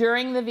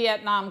during the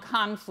Vietnam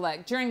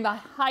conflict, during the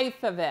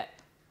height of it,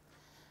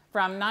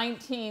 from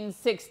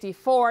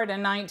 1964 to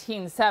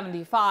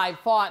 1975,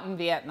 fought in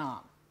Vietnam.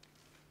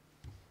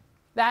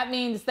 That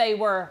means they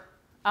were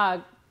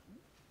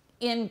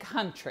in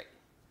country,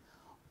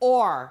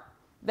 or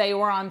they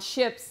were on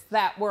ships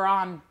that were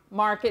on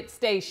Market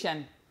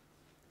Station,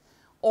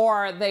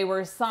 or they were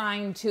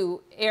assigned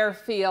to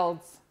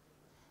airfields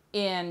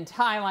in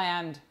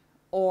Thailand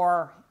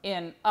or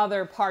in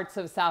other parts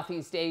of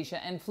Southeast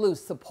Asia and flew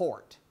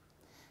support.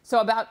 So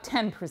about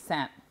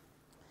 10%.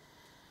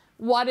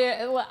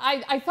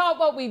 I thought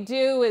what we'd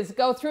do is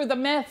go through the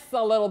myths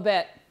a little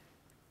bit.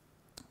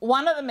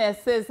 One of the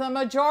myths is the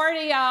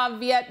majority of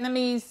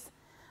Vietnamese,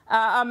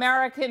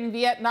 American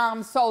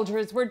Vietnam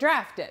soldiers were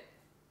drafted.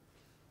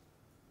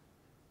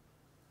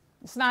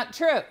 It's not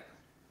true.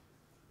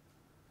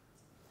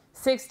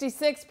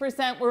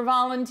 66% were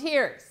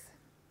volunteers.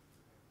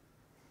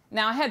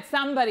 Now, I had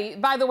somebody,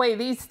 by the way,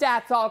 these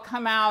stats all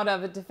come out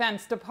of a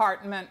Defense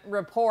Department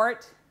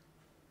report.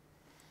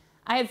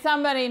 I had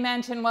somebody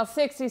mention, well,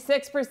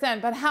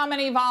 66%, but how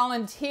many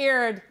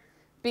volunteered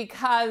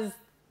because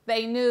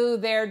they knew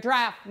their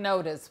draft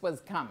notice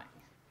was coming?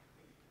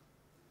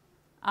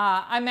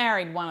 I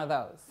married one of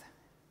those.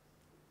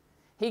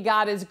 He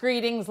got his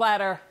greetings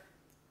letter,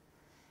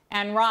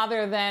 and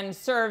rather than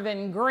serve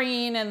in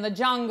green in the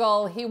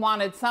jungle, he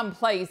wanted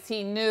someplace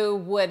he knew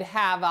would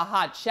have a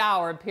hot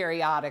shower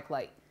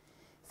periodically.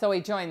 So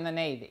he joined the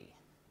Navy.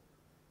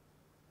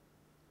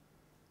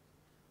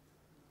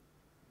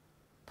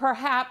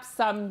 Perhaps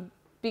some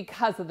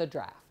because of the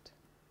draft.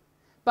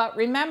 But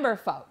remember,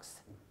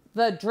 folks,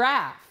 the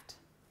draft,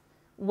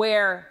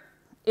 where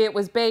it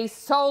was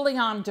based solely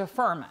on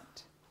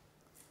deferment,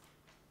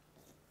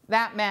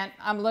 that meant,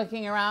 I'm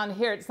looking around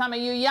here at some of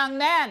you young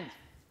men,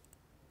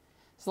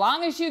 as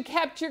long as you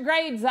kept your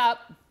grades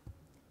up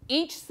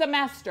each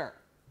semester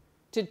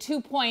to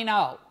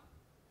 2.0,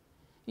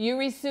 you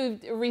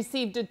received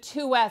a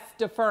 2S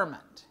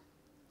deferment.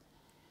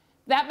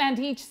 That meant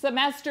each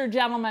semester,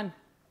 gentlemen,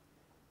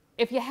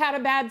 if you had a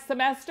bad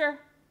semester,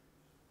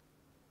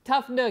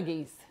 tough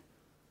noogies.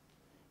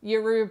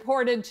 You were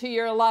reported to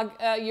your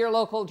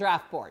local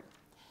draft board.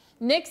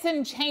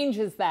 Nixon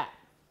changes that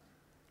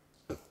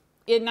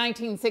in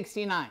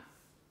 1969.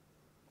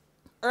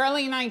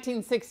 Early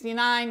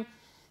 1969,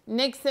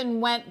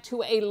 Nixon went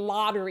to a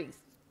lottery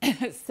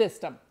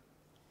system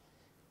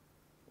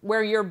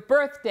where your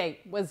birth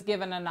date was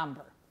given a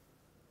number.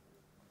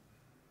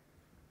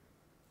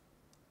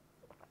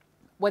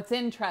 What's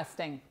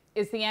interesting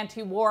is the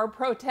anti-war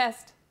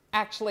protest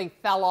actually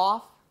fell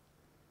off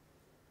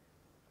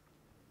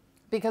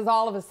because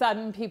all of a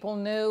sudden people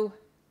knew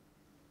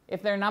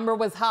if their number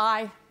was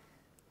high,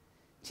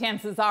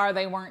 chances are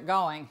they weren't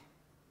going.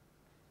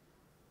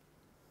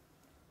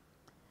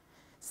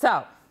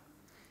 So,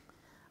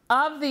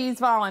 of these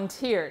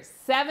volunteers,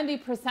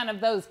 70% of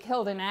those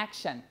killed in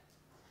action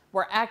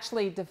were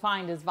actually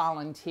defined as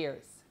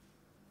volunteers.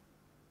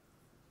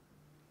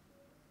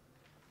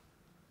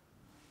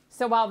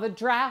 So while the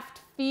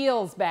draft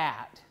feels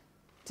bad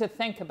to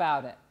think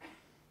about it,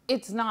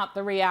 it's not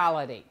the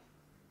reality.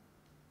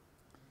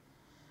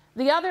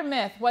 The other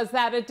myth was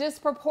that a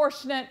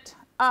disproportionate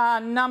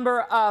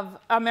number of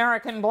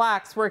American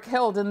blacks were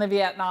killed in the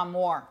Vietnam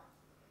War.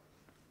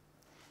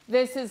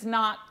 This is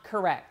not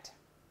correct.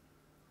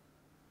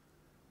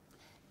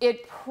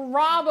 It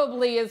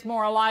probably is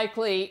more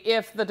likely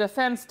if the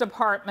Defense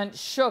Department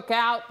shook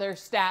out their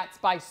stats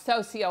by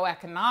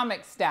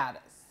socioeconomic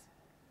status.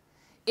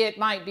 It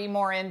might be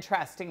more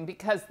interesting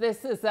because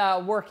this is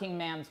a working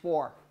man's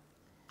war.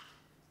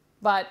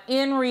 But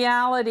in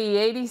reality,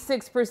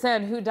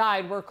 86% who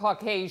died were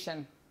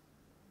Caucasian.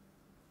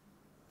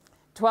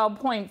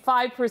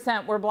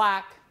 12.5% were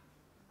black.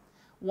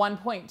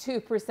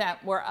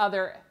 1.2% were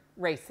other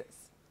races.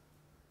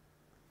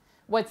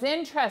 What's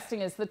interesting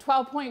is the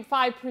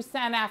 12.5%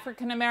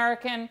 African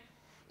American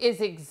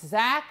is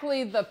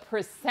exactly the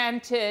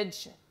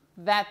percentage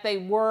that they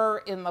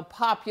were in the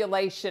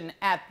population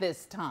at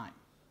this time.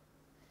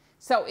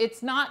 So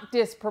it's not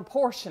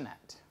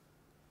disproportionate.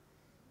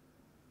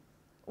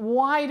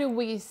 Why do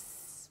we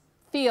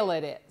feel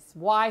it is?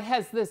 Why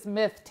has this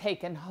myth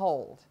taken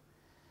hold?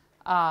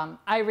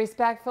 I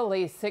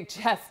respectfully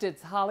suggest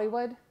it's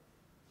Hollywood.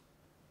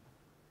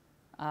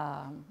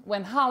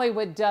 When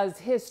Hollywood does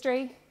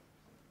history,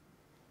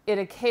 it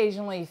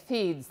occasionally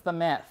feeds the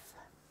myth.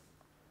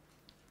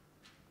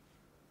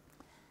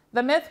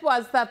 The myth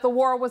was that the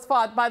war was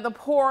fought by the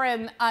poor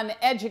and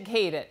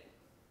uneducated.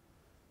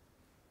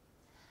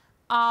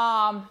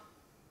 The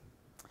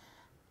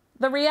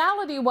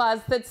reality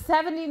was that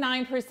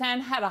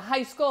 79% had a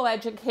high school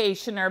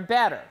education or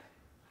better.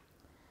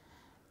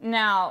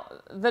 Now,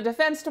 the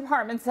Defense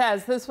Department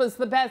says this was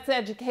the best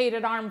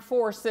educated armed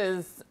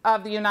forces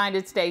of the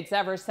United States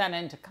ever sent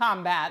into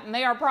combat, and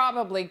they are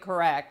probably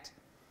correct.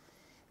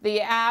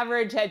 The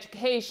average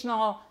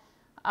educational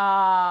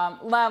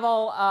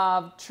level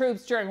of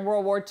troops during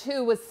World War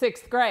II was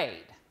 6th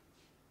grade,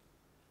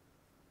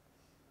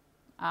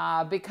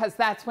 because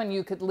that's when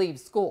you could leave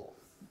school.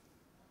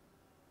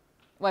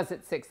 Was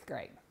it 6th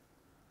grade?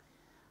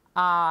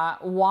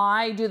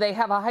 Why do they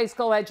have a high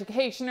school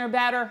education or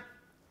better?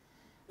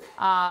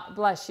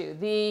 Bless you.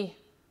 The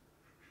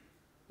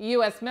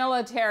U.S.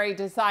 military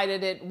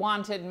decided it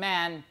wanted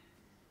men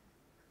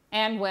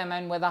and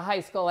women with a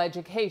high school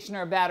education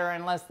or better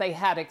unless they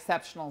had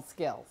exceptional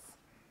skills.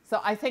 So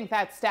I think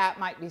that stat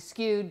might be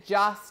skewed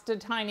just a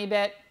tiny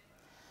bit.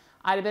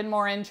 I'd have been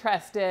more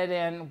interested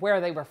in where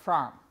they were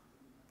from.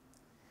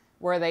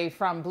 Were they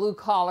from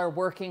blue-collar,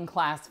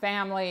 working-class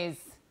families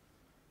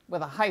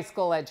with a high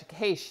school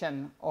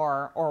education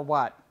or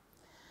what?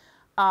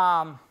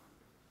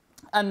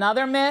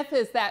 Another myth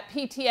is that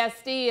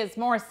PTSD is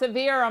more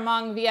severe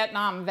among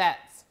Vietnam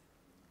vets.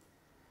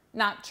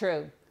 Not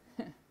true.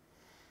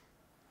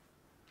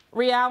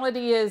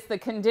 Reality is the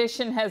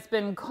condition has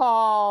been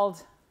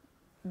called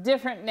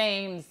different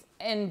names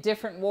in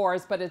different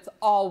wars, but it's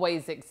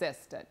always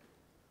existed.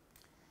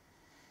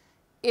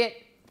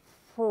 It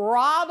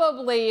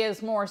probably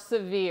is more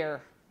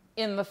severe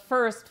in the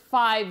first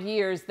 5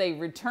 years they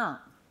return.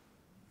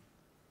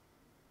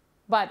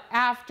 But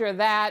after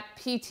that,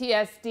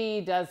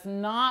 PTSD does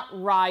not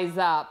rise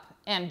up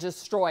and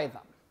destroy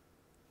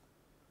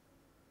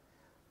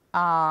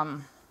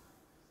them.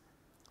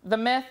 The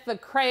myth, the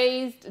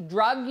crazed,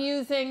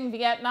 drug-using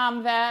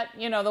Vietnam vet,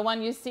 you know, the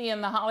one you see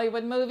in the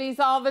Hollywood movies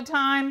all the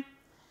time.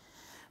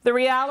 The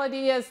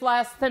reality is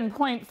less than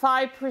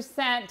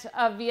 0.5%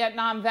 of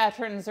Vietnam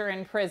veterans are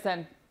in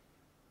prison.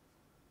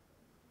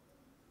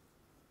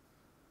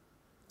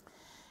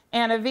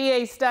 And a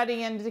VA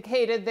study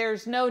indicated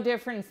there's no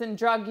difference in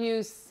drug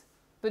use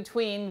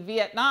between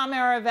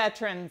Vietnam-era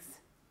veterans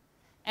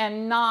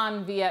and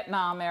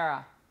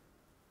non-Vietnam-era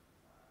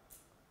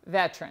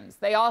veterans.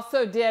 They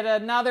also did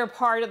another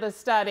part of the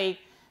study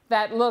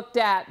that looked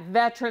at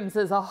veterans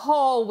as a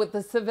whole with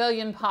the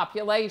civilian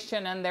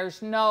population, and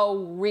there's no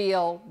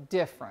real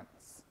difference.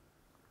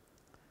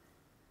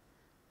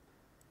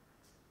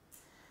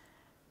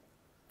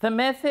 The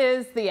myth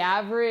is the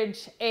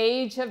average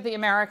age of the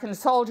American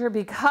soldier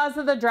because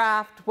of the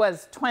draft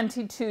was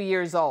 22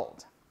 years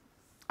old.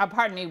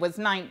 Pardon me, was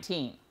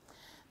 19.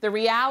 The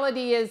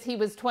reality is he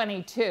was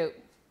 22.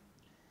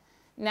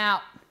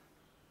 Now,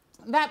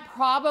 that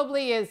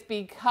probably is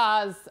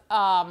because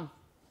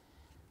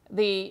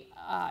the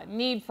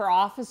need for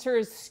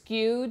officers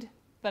skewed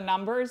the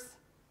numbers.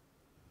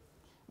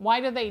 Why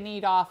do they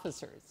need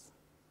officers?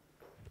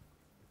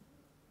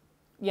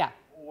 Yeah.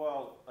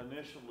 Well,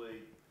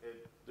 initially,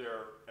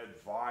 they're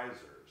advisors.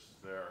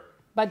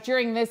 But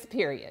during this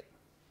period,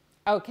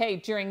 okay,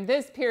 during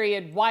this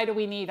period, why do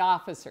we need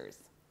officers?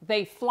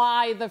 They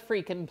fly the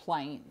freaking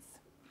planes.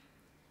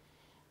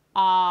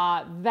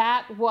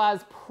 That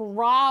was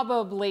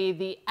probably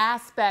the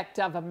aspect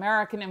of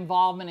American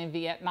involvement in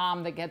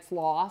Vietnam that gets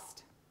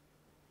lost.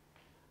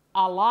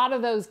 A lot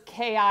of those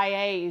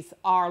KIAs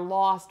are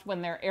lost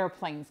when their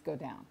airplanes go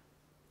down.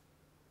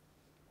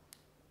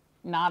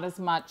 Not as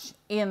much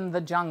in the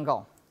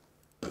jungle.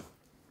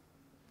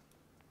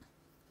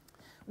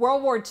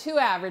 World War II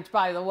average,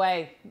 by the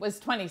way, was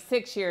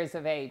 26 years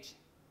of age.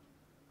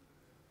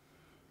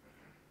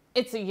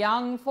 It's a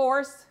young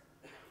force,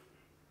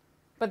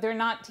 but they're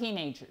not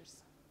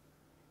teenagers.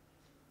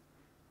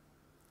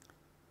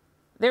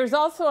 There's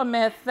also a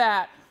myth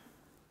that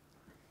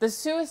the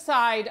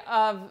suicide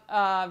of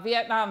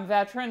Vietnam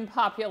veteran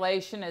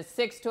population is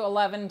 6 to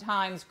 11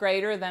 times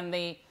greater than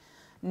the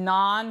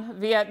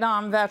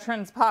non-Vietnam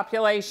veterans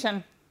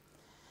population.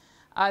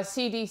 A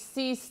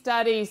CDC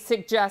study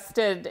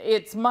suggested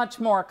it's much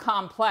more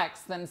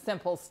complex than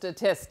simple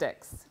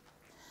statistics.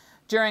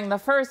 During the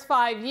first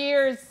 5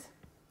 years,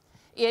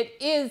 it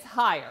is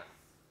higher.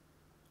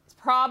 It's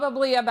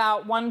probably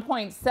about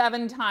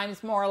 1.7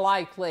 times more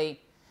likely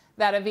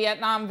that a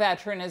Vietnam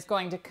veteran is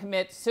going to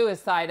commit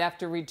suicide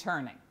after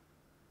returning.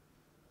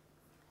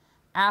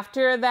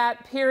 After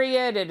that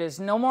period, it is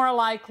no more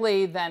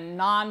likely than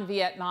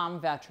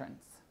non-Vietnam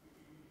veterans.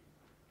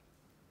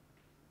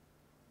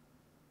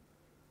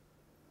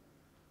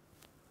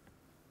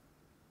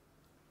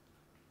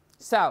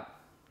 So,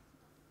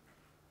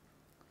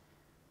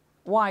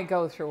 why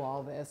go through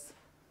all this?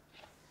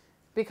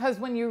 Because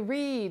when you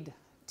read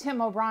Tim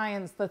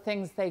O'Brien's The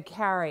Things They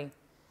Carry,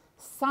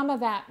 some of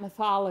that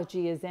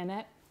mythology is in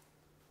it,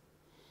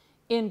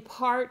 in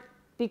part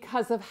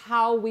because of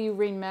how we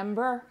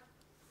remember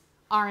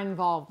our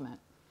involvement.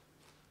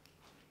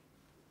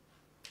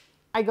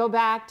 I go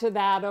back to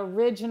that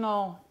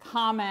original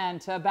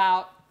comment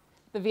about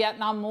the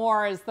Vietnam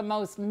War as the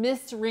most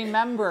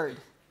misremembered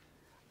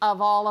of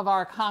all of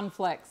our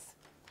conflicts.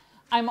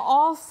 I'm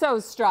also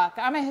struck,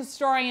 I'm a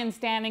historian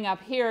standing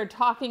up here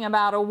talking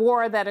about a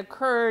war that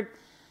occurred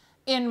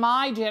in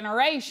my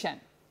generation.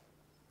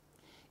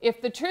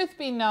 If the truth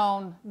be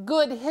known,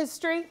 good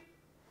history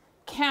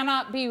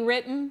cannot be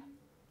written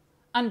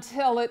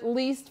until at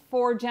least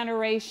 4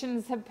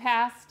 generations have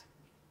passed.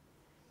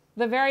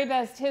 The very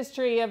best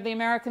history of the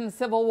American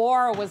Civil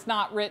War was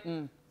not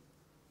written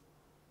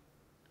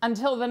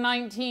until the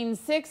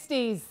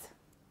 1960s.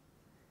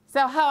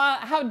 So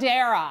how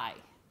dare I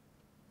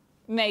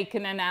make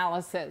an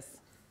analysis?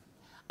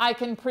 I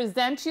can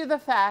present you the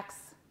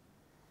facts,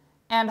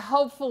 and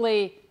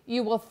hopefully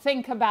you will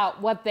think about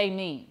what they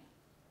mean.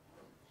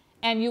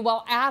 And you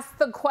will ask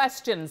the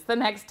questions the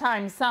next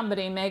time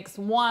somebody makes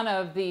one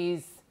of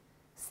these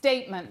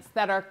statements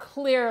that are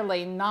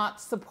clearly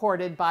not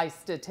supported by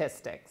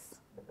statistics.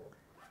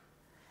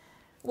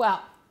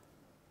 Well,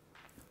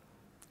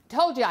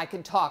 told you I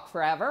could talk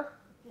forever.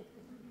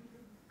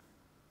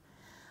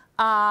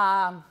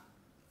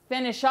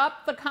 Finish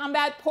up the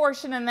combat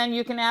portion, and then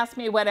you can ask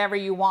me whatever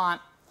you want.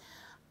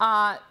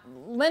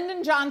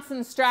 Lyndon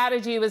Johnson's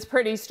strategy was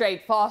pretty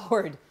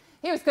straightforward.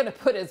 He was going to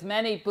put as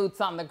many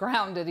boots on the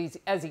ground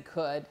as he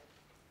could.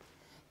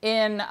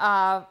 In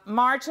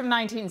March of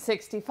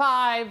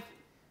 1965,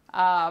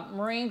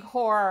 Marine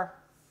Corps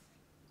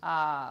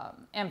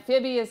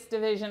Amphibious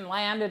Division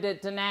landed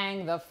at Da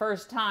Nang the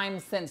first time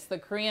since the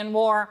Korean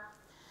War,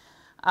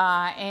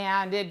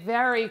 and it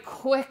very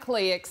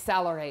quickly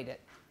accelerated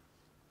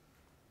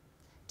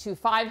to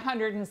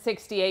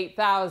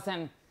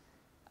 568,000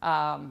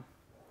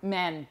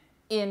 men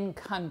in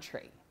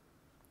country.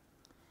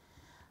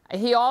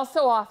 He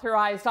also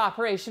authorized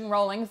Operation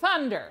Rolling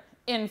Thunder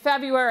in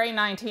February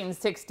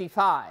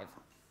 1965.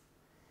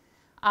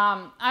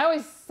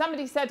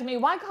 Somebody said to me,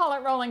 why call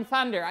it Rolling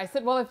Thunder? I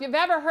said, well, if you've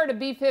ever heard a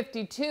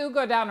B-52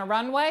 go down a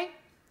runway,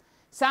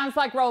 sounds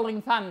like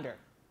Rolling Thunder.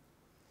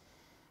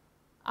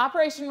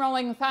 Operation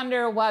Rolling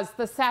Thunder was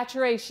the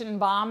saturation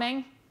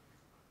bombing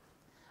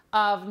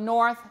of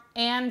North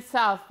and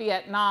South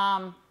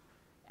Vietnam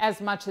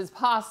as much as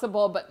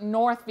possible, but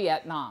North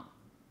Vietnam.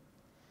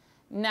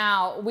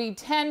 Now, we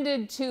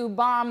tended to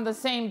bomb the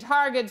same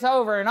targets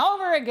over and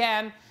over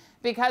again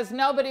because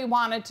nobody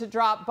wanted to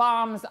drop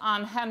bombs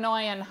on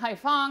Hanoi and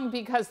Haiphong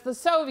because the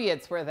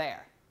Soviets were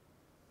there.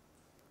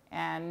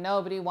 And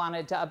nobody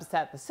wanted to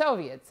upset the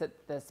Soviets at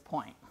this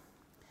point.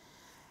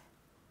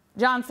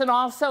 Johnson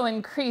also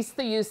increased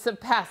the use of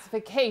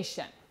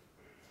pacification.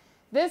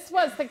 This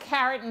was the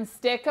carrot and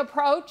stick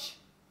approach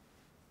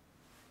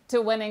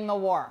to winning the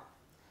war.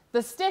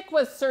 The stick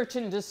was search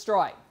and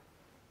destroy.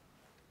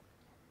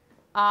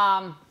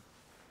 Bye.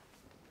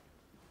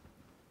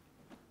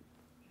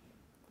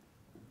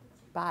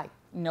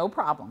 No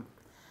problem.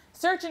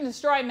 Search and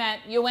destroy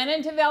meant you went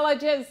into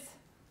villages,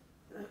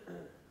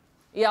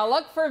 you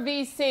looked for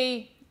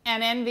VC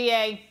and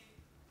NVA,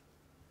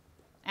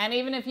 and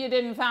even if you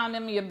didn't find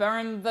them, you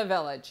burned the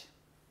village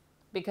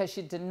because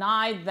you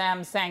denied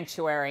them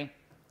sanctuary.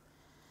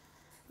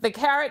 The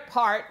carrot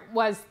part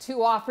was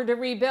to offer to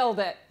rebuild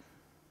it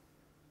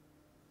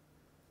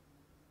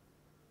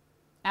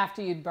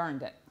after you'd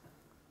burned it.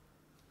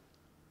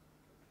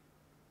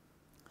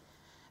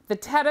 The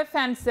Tet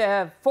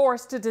Offensive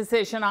forced a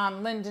decision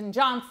on Lyndon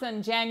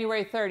Johnson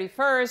January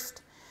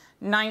 31st,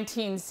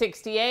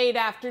 1968,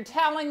 after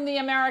telling the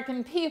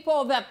American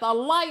people that the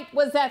light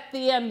was at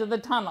the end of the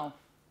tunnel.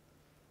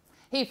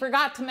 He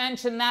forgot to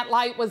mention that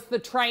light was the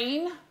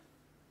train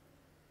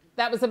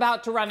that was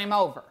about to run him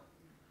over.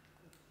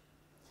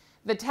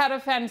 The Tet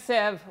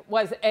Offensive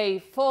was a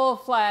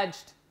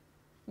full-fledged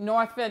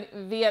North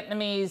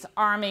Vietnamese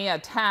army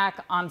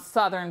attack on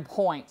southern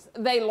points.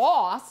 They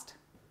lost.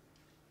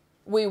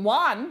 We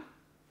won.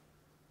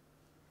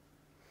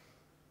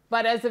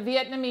 But as a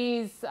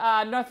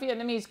North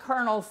Vietnamese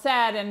colonel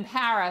said in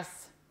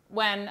Paris,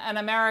 when an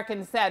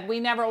American said,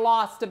 "We never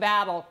lost a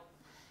battle,"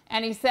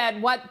 and he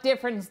said, "What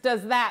difference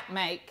does that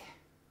make?"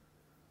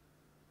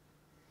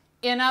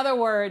 In other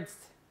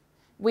words,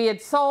 we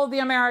had sold the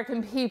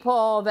American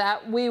people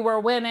that we were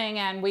winning,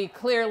 and we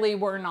clearly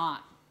were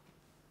not.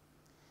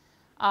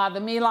 The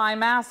My Lai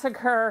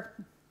massacre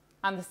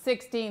on the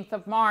 16th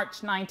of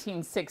March,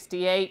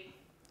 1968,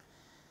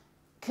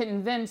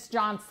 convinced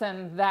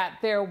Johnson that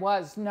there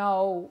was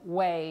no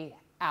way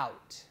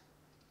out.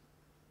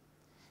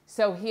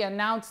 So he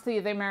announced to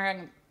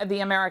the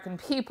American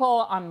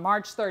people on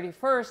March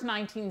 31st,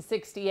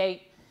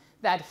 1968,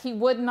 that he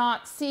would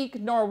not seek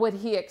nor would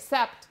he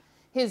accept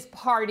his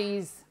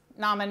party's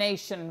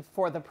nomination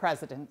for the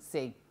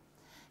presidency,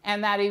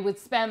 and that he would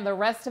spend the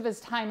rest of his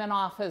time in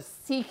office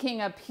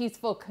seeking a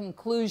peaceful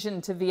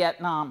conclusion to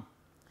Vietnam.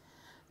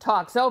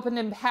 Talks opened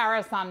in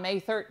Paris on May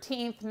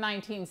 13th,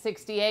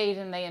 1968,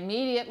 and they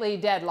immediately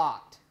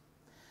deadlocked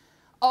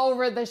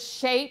over the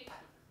shape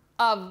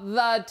of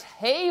the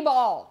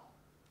table.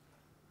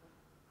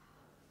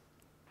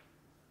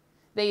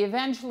 They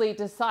eventually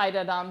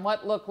decided on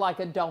what looked like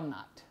a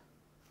donut,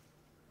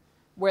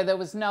 where there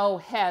was no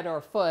head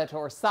or foot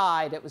or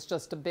side. It was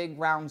just a big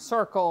round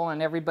circle,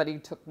 and everybody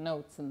took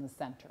notes in the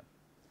center.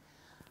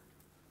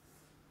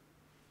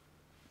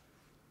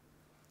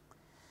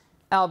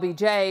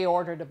 LBJ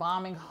ordered a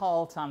bombing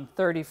halt on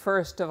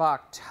 31st of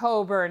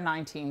October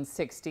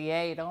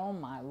 1968. Oh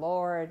my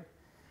Lord.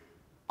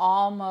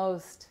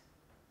 Almost,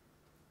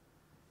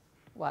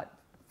 what,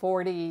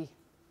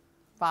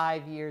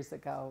 45 years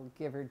ago,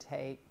 give or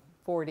take,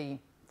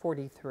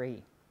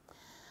 43.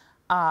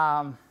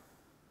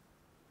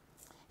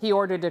 He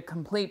ordered a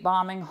complete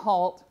bombing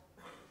halt.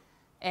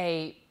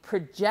 A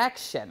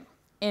projection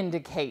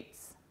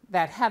indicates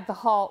that had the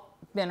halt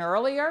been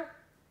earlier,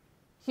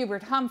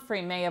 Hubert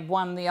Humphrey may have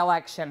won the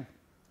election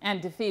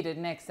and defeated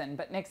Nixon,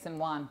 but Nixon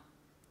won.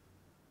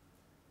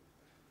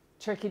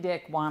 Turkey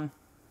Dick won.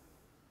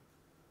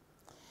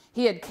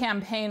 He had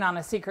campaigned on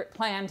a secret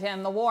plan to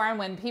end the war, and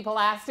when people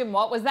asked him,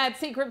 what was that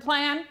secret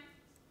plan?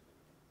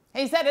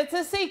 He said, it's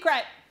a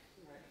secret.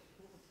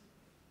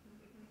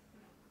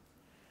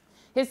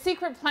 His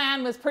secret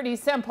plan was pretty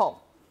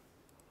simple.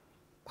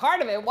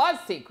 Part of it was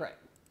secret.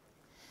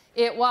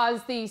 It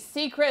was the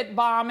secret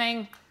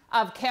bombing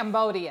of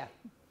Cambodia.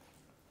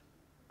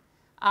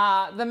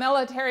 The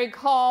military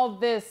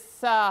called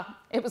this,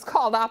 it was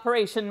called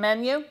Operation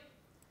Menu.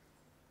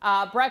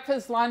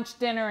 Breakfast, lunch,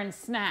 dinner, and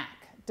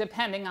snack,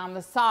 depending on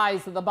the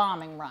size of the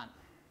bombing run.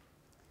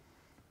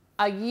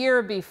 A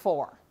year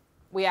before,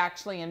 we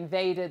actually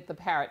invaded the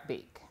Parrot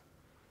Beak.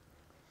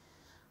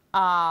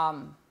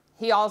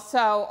 He also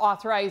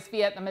authorized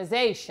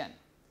Vietnamization,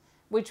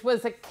 which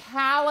was a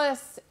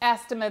callous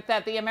estimate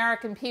that the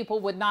American people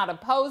would not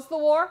oppose the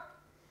war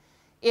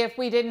if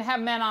we didn't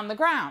have men on the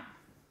ground.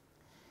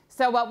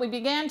 So what we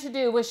began to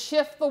do was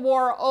shift the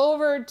war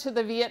over to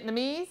the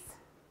Vietnamese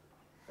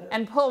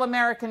and pull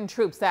American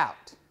troops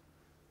out.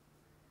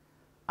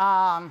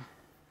 And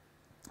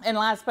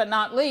last but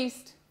not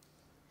least,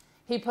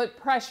 he put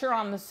pressure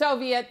on the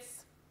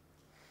Soviets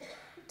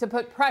to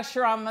put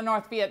pressure on the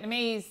North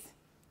Vietnamese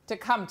to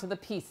come to the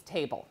peace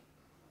table.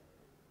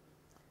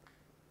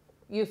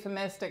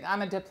 Euphemistic.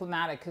 I'm a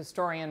diplomatic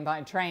historian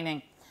by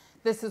training.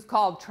 This is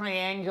called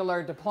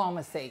triangular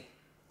diplomacy,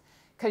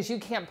 because you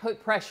can't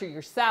put pressure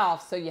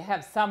yourself, so you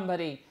have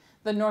somebody.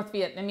 The North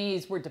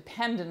Vietnamese were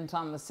dependent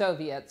on the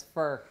Soviets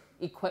for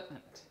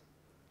equipment.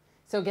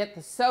 So get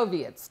the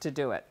Soviets to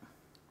do it.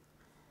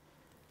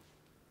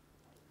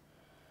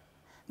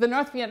 The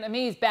North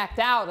Vietnamese backed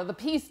out of the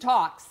peace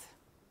talks.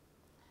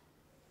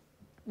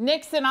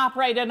 Nixon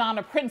operated on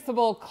a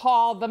principle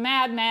called the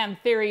madman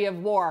theory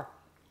of war.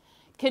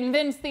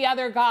 Convince the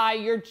other guy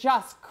you're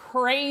just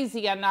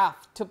crazy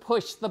enough to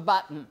push the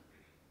button.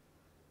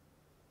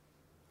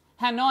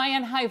 Hanoi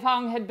and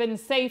Haiphong had been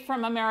safe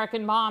from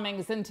American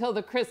bombings until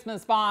the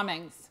Christmas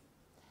bombings.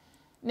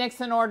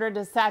 Nixon ordered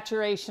a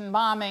saturation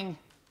bombing.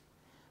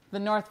 The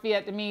North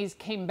Vietnamese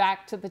came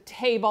back to the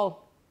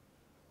table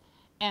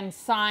and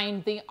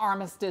signed the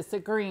armistice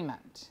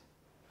agreement.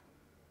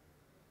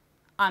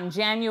 On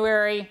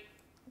January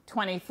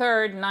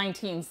 23rd,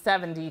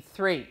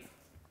 1973.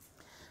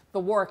 The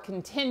war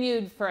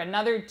continued for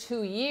another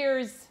 2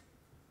 years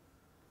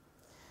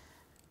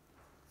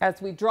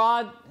as we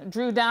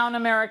drew down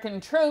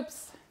American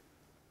troops.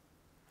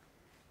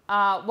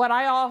 What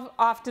I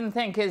often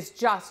think is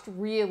just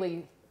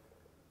really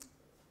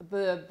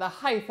the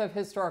height of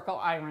historical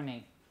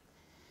irony.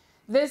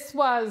 This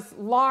was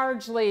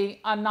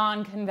largely a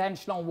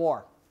non-conventional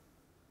war,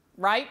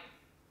 right?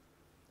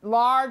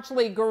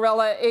 Largely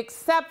guerrilla,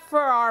 except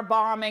for our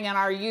bombing and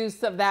our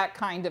use of that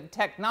kind of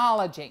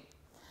technology.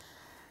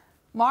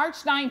 March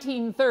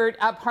 30th,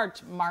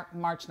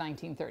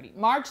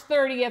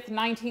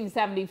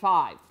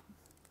 1975,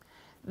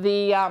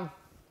 the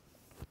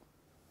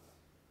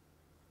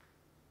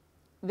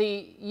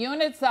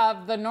units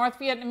of the North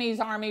Vietnamese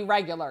Army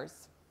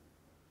regulars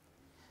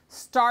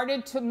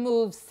started to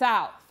move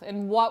south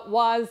in what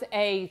was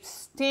a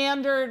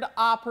standard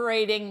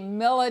operating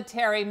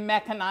military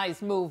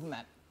mechanized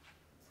movement.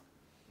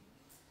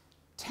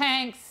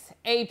 Tanks,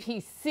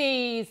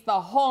 APCs, the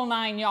whole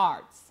 9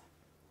 yards.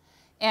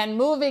 And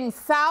moving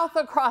south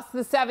across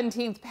the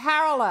 17th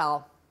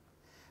parallel,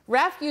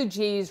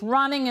 refugees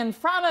running in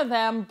front of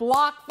them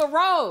blocked the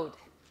road.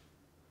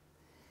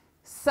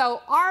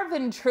 So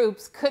ARVN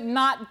troops could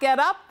not get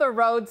up the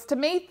roads to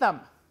meet them.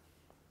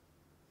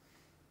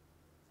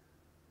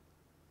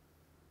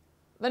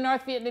 The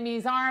North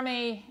Vietnamese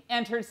Army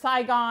entered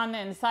Saigon,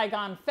 and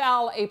Saigon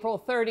fell April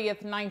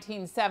 30th,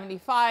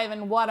 1975,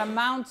 in what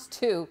amounts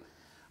to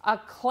a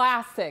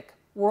classic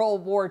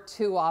World War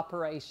II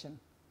operation.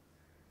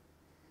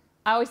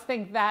 I always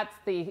think that's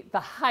the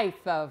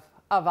height of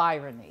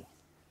irony.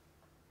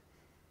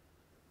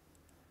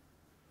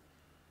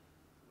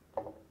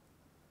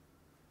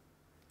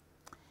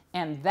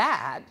 And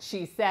that,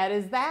 she said,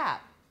 is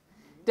that.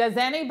 Does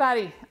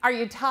anybody, are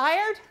you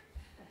tired?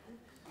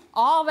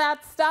 All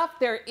that stuff,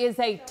 there is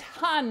a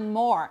ton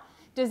more.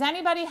 Does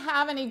anybody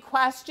have any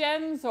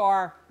questions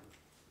or?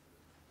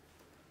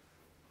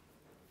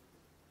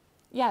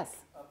 Yes?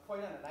 A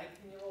point on the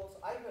 19-year-olds.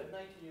 I heard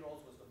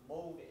 19-year-olds was the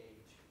mode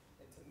age,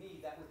 and to me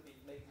that would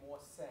make more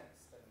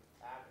sense than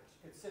average,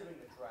 considering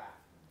the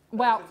draft.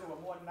 Well, because there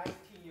were more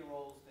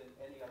 19-year-olds than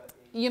any other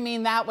age You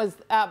mean that was,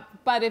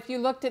 but if you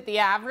looked at the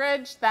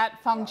average,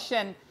 that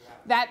function,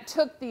 that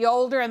took the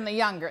older and the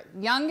younger.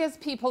 Youngest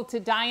people to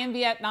die in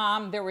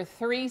Vietnam, there were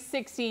 3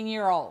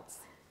 16-year-olds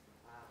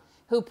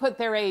who put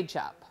their age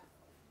up.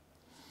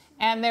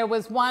 And there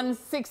was one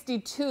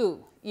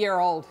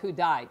 62-year-old who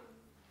died.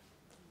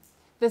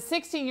 The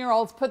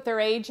 16-year-olds put their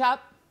age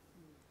up.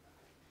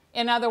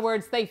 In other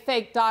words, they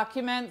faked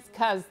documents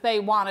because they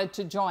wanted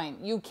to join.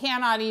 You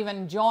cannot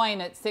even join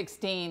at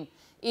 16,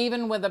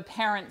 even with a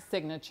parent's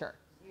signature.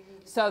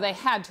 So they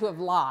had to have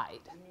lied.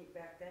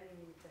 Back then, you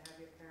needed to have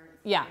your parents.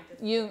 Yeah,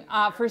 you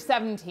for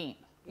 17,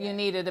 you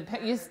needed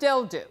a. You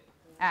still do,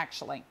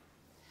 actually.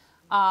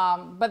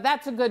 But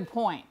that's a good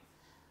point.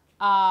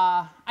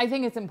 I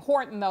think it's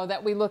important, though,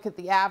 that we look at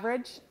the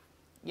average.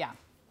 Yeah.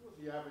 What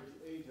was the average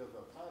age of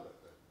the pilot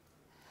then?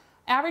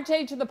 Average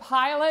age of the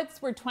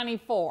pilots were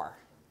 24.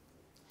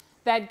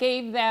 That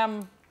gave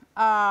them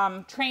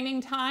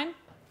training time,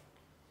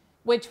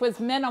 which was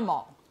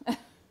minimal,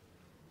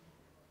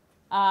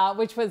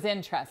 which was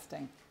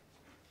interesting.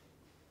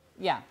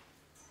 Yeah.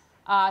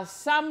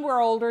 Some were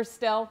older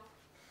still.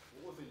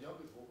 What was the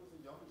youngest pilot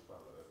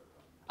at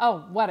the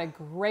time? Oh, what a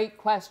great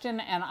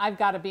question. And I've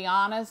got to be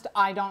honest,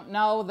 I don't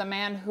know. The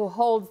man who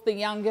holds the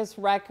youngest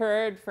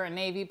record for a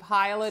Navy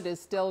pilot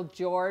is still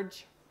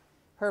George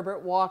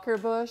Herbert Walker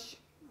Bush.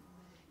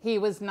 He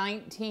was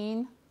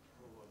 19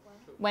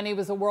 when he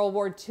was a World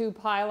War II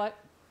pilot.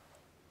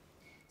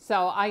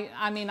 So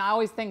I mean, I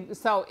always think,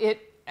 so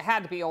it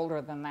had to be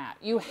older than that.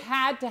 You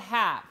had to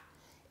have,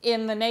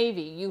 in the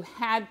Navy, you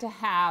had to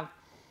have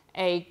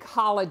a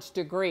college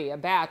degree, a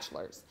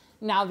bachelor's.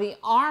 Now, the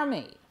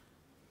Army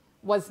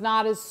was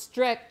not as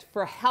strict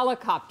for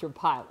helicopter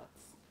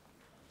pilots.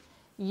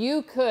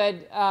 You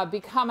could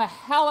become a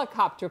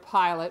helicopter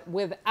pilot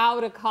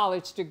without a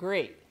college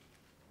degree.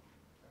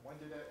 And when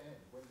did that end?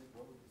 When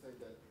would you say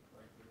that,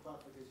 like the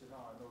classification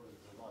now, I know that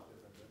it's a lot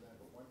different than that,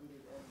 but when did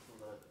it end so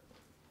that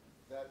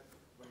that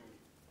little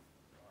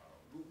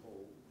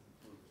loophole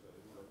was,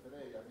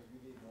 today, I mean, you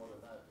need more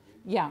than that.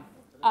 Yeah.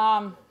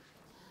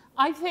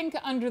 I think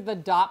under the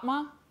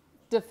DOTMA,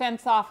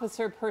 Defense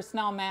Officer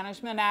Personnel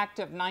Management Act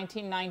of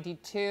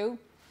 1992,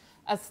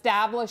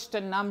 established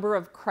a number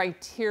of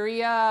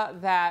criteria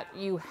that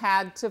you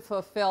had to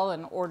fulfill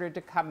in order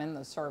to come in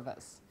the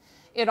service.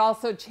 It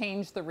also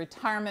changed the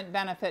retirement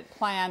benefit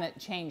plan. It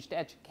changed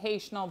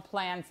educational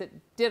plans. It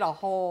did a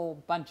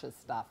whole bunch of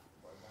stuff.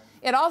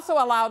 It also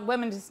allowed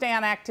women to stay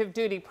on active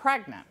duty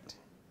pregnant.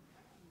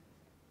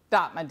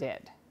 DOTMA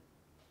did,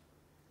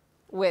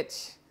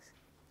 which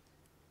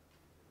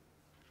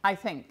I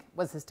think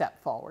was a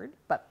step forward,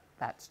 but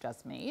that's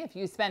just me. If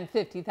you spend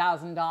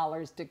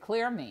 $50,000 to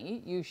clear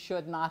me, you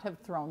should not have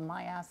thrown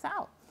my ass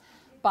out.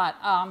 But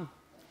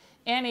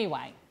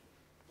anyway,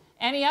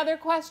 any other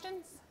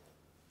questions?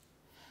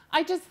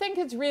 I just think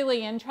it's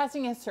really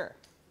interesting. Yes, sir.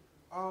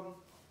 The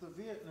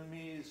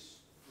Vietnamese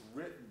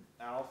written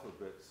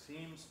alphabet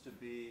seems to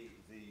be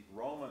the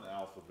Roman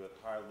alphabet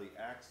highly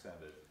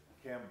accented.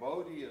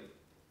 Cambodian,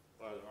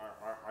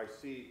 I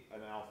see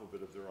an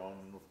alphabet of their own,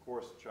 and of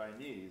course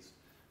Chinese.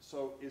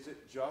 So is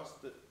it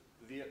just that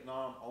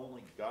Vietnam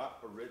only got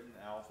a written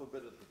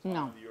alphabet at the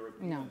time the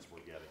Europeans were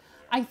getting there?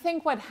 I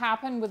think what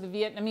happened with the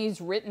Vietnamese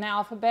written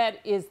alphabet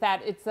is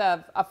that it's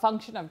a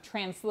function of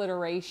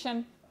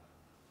transliteration.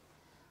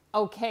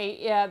 Okay,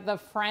 yeah, the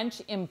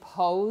French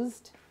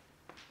imposed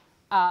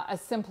a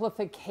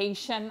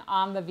simplification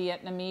on the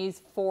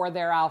Vietnamese for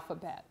their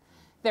alphabet.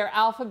 Their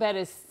alphabet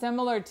is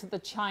similar to the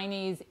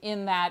Chinese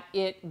in that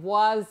it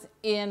was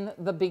in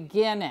the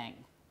beginning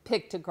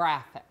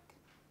pictographic.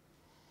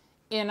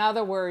 In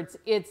other words,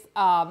 it's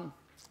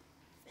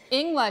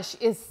English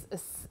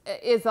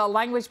is a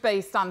language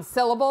based on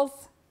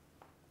syllables,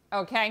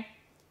 okay,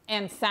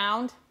 and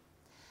sound.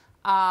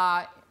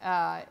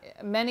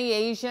 Many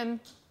Asian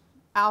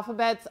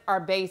alphabets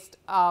are based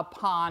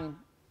upon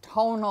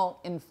tonal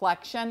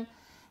inflection,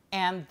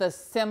 and the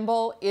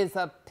symbol is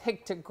a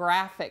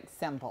pictographic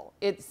symbol.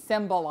 It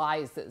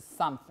symbolizes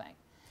something.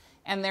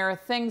 And there are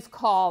things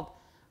called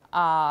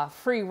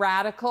free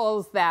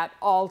radicals that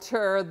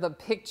alter the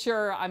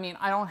picture. I mean,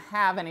 I don't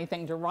have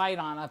anything to write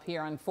on up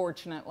here,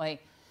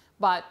 unfortunately,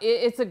 but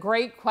it's a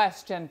great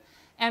question.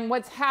 And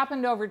what's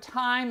happened over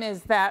time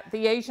is that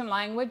the Asian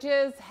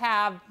languages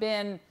have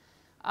been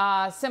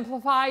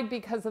simplified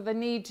because of the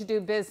need to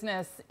do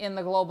business in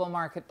the global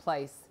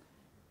marketplace.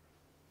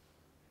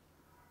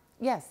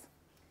 Yes?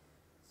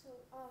 So,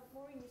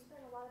 Maureen, you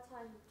spent a lot of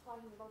time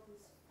talking about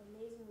these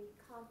amazingly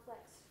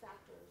complex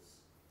factors.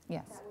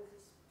 Yes. That were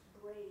this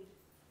braid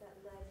that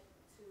led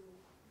to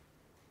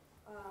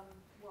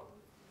what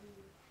we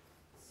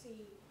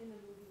see in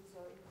the movies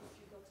or in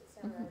history books, et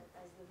cetera,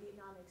 as the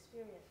Vietnam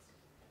experience.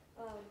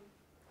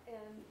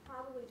 And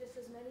probably just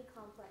as many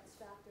complex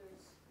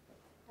factors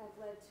have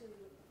led to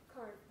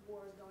current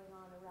wars going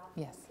on in Iraq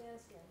and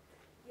Afghanistan.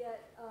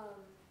 Yet,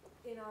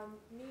 in our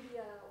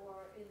media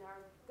or in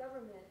our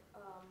government,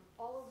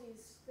 all of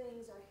these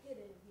things are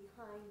hidden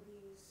behind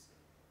these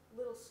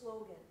little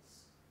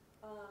slogans.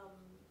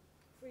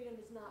 freedom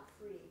is not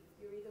free.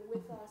 You're either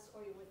with us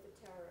or you're with the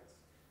terrorists.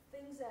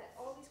 Things that,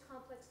 all these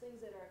complex things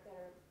that are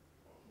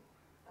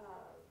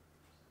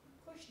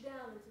pushed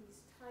down into these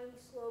tiny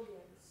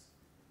slogans.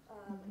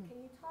 Can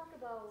you talk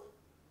about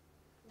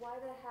why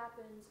that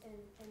happens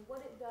and what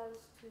it does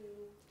to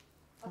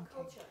a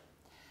culture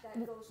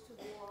that goes to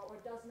war or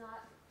does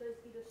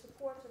either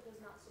supports or does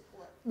not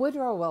support?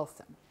 Woodrow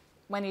Wilson,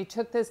 when he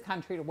took this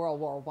country to World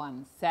War I,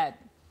 said,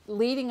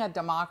 leading a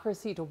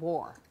democracy to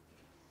war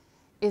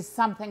is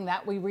something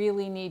that we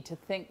really need to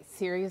think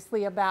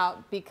seriously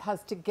about,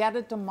 because to get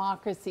a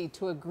democracy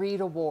to agree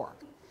to war,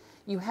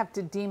 you have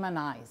to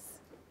demonize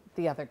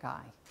the other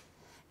guy.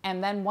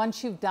 And then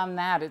once you've done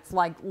that, it's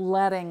like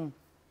letting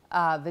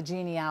the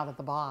genie out of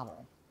the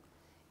bottle.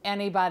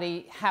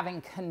 Anybody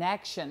having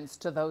connections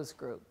to those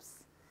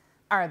groups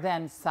are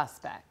then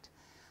suspect.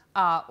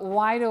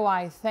 Why do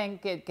I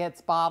think it gets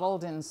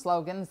bottled in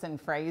slogans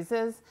and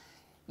phrases?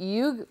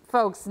 You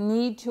folks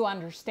need to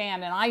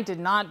understand, and I did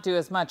not do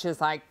as much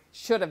as I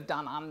should have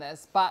done on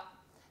this, but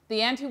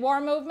the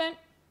anti-war movement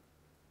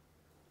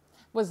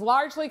was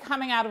largely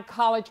coming out of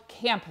college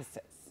campuses.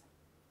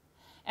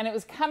 And it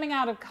was coming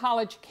out of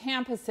college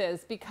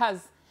campuses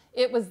because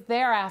it was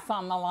their ass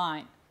on the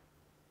line.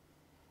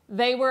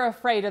 They were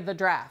afraid of the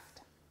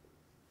draft.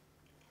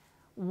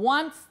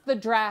 Once the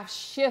draft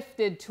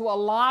shifted to a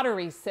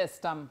lottery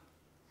system,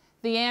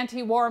 the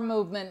anti-war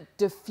movement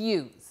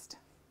diffused.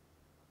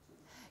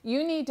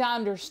 You need to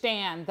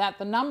understand that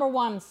the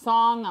 #1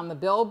 song on the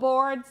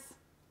billboards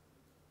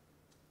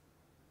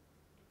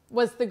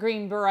was The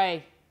Green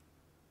Beret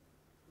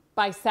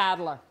by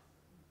Sadler.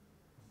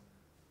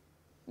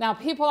 Now,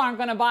 people aren't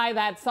going to buy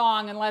that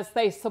song unless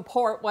they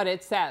support what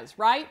it says,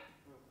 right?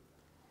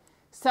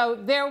 So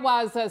there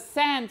was a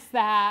sense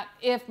that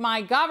if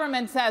my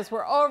government says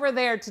we're over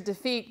there to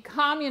defeat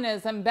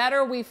communism,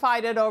 better we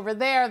fight it over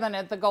there than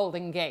at the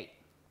Golden Gate.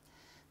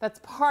 That's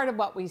part of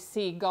what we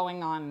see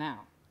going on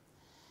now,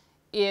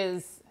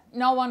 is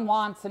no one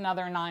wants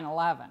another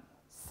 9/11.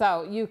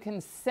 So you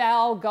can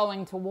sell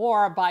going to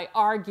war by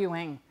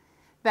arguing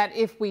that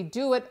if we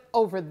do it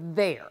over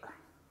there,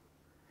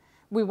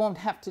 we won't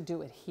have to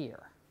do it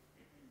here.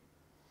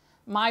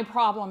 My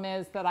problem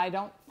is that I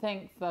don't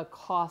think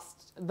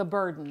the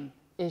burden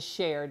is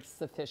shared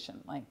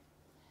sufficiently,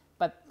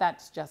 but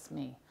that's just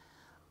me.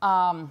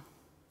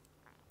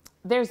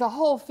 There's a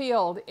whole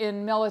field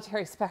in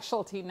military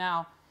specialty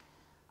now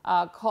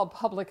called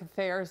public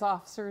affairs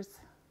officers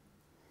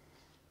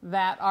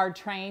that are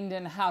trained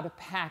in how to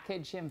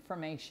package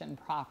information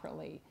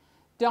properly.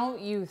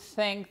 Don't you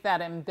think that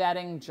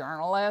embedding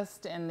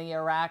journalists in the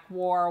Iraq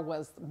War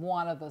was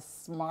one of the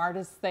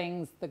smartest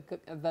things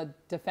the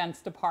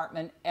Defense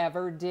Department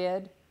ever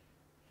did?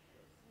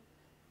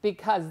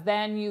 Because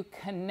then you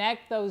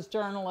connect those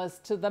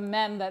journalists to the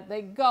men that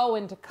they go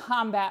into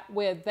combat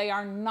with. They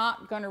are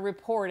not going to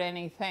report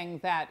anything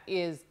that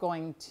is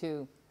going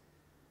to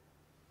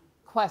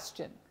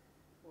question.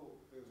 Well,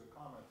 there's a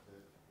comment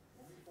that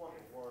when we fought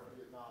the war in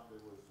Vietnam,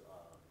 there was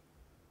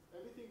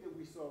everything that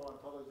we saw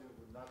on television,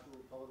 with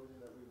national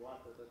television that we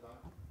watched at that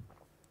time,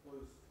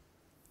 was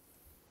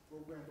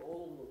programmed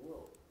all over the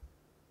world.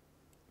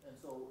 And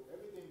so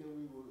everything that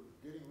we were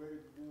getting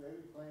ready to do,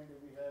 every plan that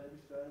we had,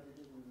 every strategy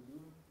that we were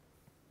doing,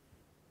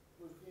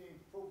 was being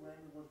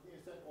programmed, was being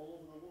sent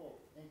all over the world,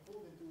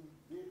 including to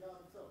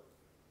Vietnam itself.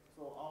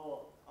 So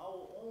our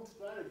own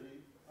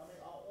strategy, I mean,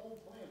 our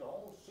own plans, our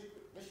own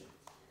secret missions,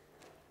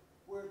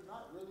 were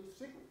not really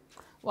secret.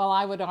 Well,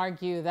 I would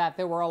argue that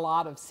there were a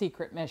lot of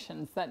secret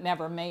missions that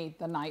never made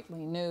the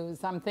nightly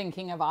news. I'm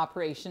thinking of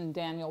Operation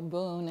Daniel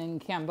Boone in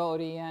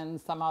Cambodia and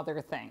some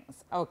other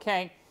things,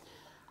 okay?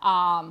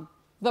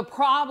 The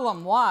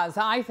problem was,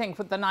 I think,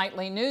 with the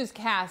nightly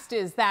newscast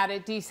is that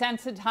it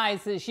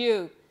desensitizes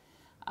you,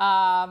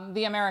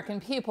 the American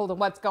people, to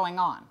what's going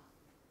on.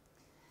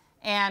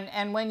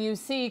 And when you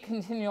see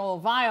continual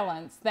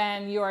violence,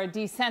 then you are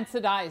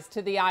desensitized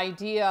to the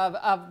idea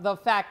of the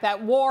fact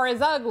that war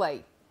is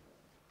ugly.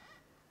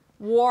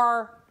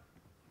 War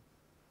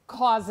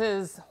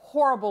causes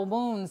horrible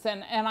wounds.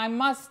 And I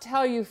must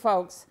tell you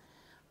folks,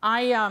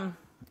 I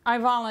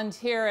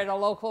volunteer at a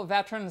local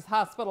veterans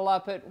hospital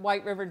up at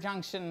White River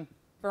Junction,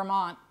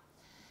 Vermont.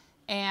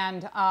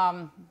 And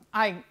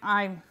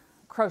I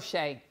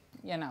crochet.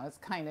 You know, it's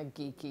kind of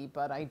geeky,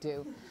 but I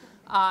do.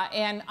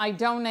 And I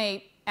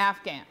donate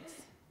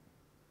Afghans.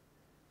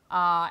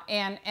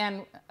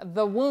 And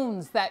the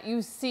wounds that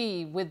you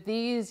see with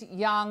these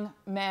young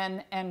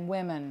men and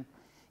women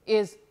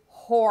is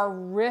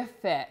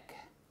horrific.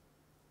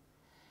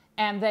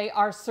 And they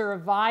are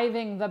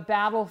surviving the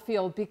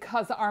battlefield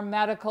because our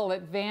medical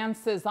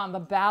advances on the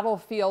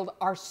battlefield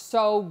are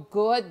so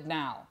good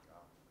now.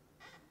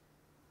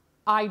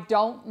 I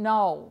don't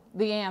know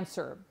the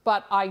answer,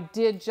 but I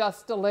did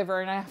just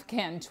deliver an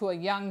Afghan to a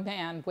young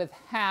man with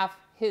half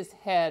his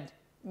head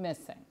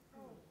missing.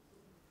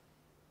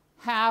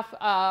 Half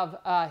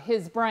of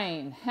his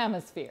brain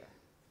hemisphere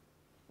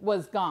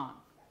was gone.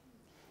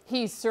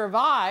 He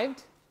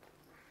survived,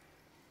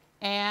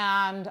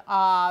 and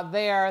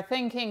they're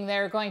thinking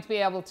they're going to be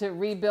able to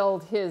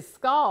rebuild his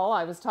skull.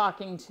 I was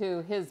talking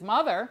to his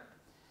mother.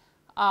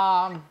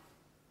 But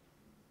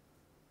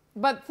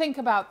think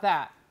about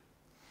that.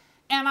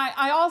 And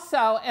I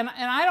also, and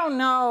I don't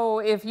know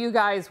if you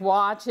guys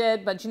watch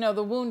it, but you know,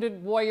 the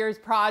Wounded Warriors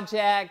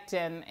Project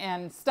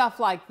and stuff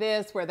like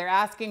this where they're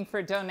asking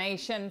for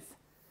donations.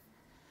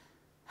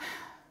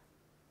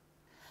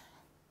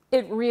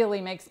 It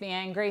really makes me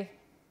angry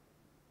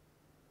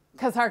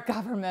because our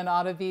government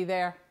ought to be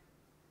there.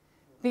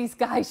 These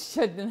guys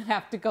shouldn't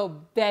have to go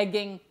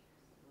begging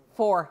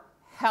for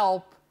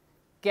help,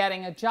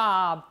 getting a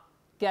job,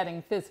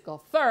 getting physical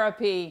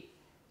therapy,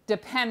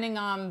 depending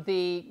on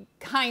the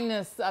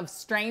kindness of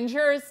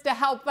strangers to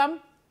help them.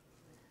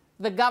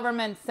 The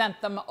government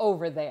sent them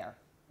over there.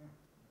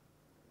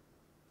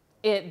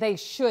 They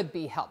should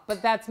be helped,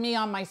 but that's me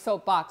on my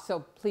soapbox,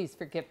 so please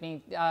forgive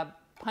me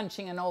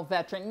punching an old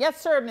veteran. Yes,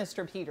 sir,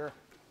 Mr. Peter.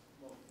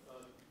 Well,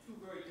 two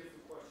very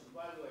different questions.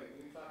 By the way,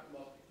 when you talk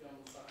about, the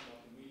gentleman was talking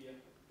about the media,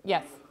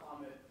 Yes. there was a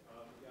comment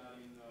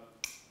regarding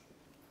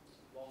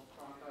Walter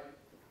Cronkite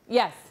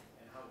Yes.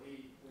 and how when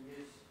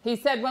his... He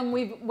said when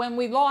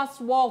we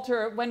lost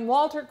Walter, when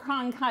Walter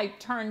Cronkite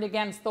turned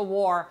against the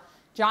war,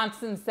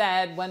 Johnson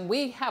said, when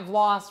we have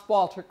lost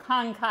Walter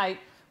Cronkite,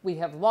 we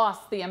have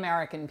lost the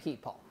American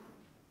people.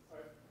 All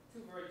right,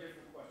 two very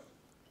different questions.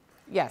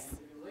 Yes. In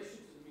relation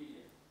to the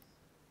media,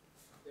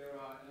 there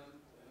are, and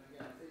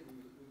again, I think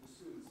with the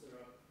students, there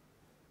are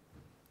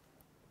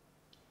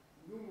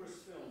numerous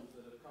films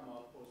that have come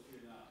out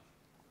post-Vietnam.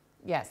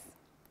 Yes.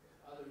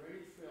 Are there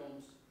any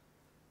films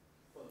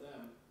for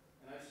them,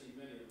 and I've seen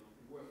many of them,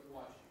 worth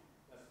watching?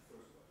 That's the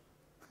first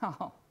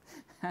question.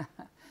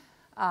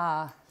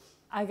 Oh.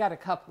 I got a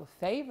couple of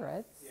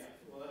favorites. Yeah,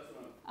 well, that's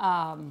what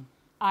I'm...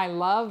 I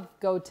love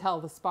Go Tell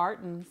the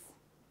Spartans.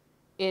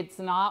 It's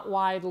not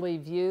widely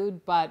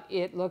viewed, but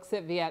it looks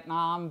at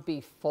Vietnam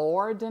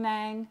before Da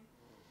Nang,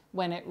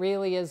 when it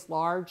really is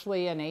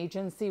largely an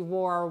agency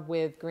war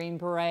with Green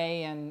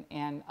Beret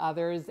and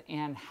others,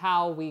 and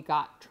how we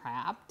got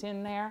trapped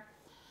in there.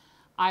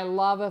 I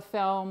love a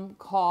film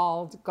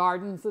called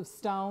Gardens of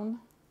Stone.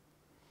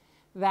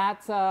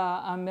 That's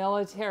a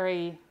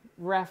military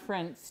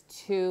reference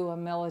to a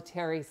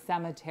military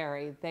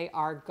cemetery. They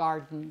are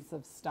gardens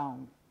of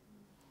stone.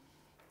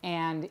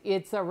 And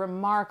it's a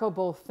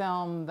remarkable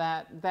film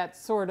that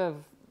sort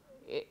of,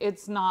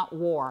 it's not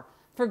war.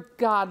 For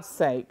God's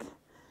sake,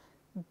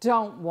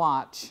 don't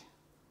watch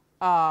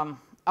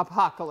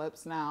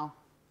Apocalypse Now.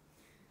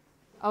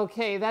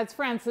 Okay, that's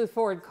Francis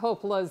Ford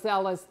Coppola's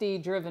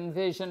LSD-driven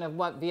vision of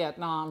what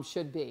Vietnam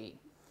should be.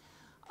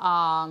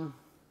 The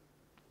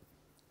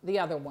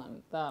other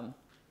one, Platoon?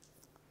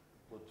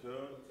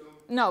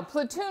 no,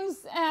 Platoon's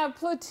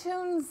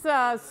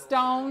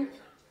Stone.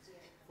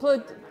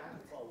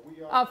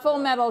 Full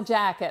Metal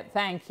Jacket,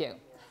 thank you.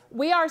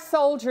 We Are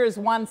Soldiers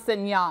Once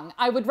and Young.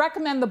 I would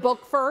recommend the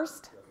book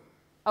first,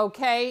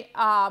 okay?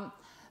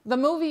 The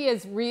movie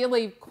is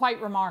really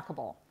quite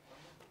remarkable.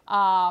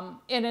 And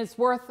it's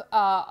worth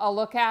a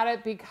look at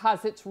it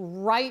because it's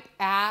right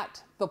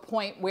at the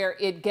point where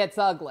it gets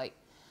ugly.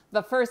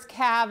 The first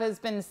cav has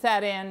been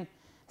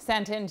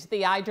sent into the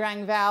Ia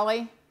Drang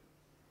Valley,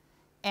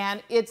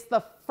 and it's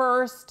the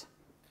first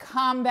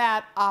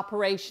combat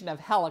operation of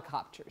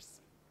helicopters.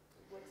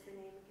 What's the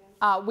name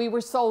again? We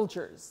Were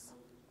Soldiers.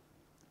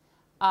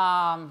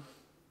 The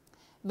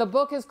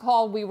book is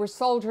called We Were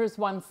Soldiers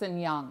Once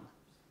and Young,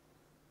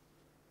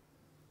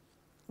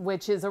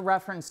 which is a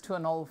reference to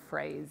an old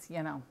phrase,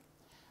 you know.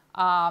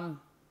 A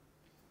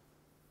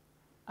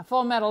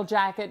Full Metal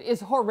Jacket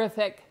is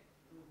horrific.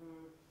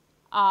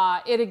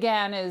 It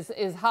again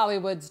is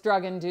Hollywood's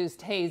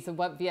drug-induced haze of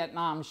what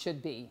Vietnam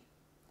should be.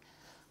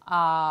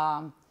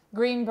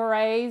 Green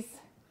Berets,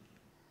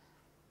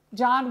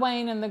 John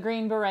Wayne and the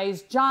Green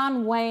Berets.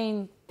 John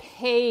Wayne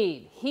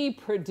paid, he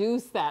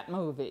produced that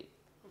movie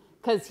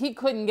because he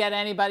couldn't get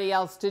anybody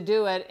else to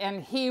do it,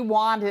 and he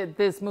wanted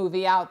this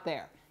movie out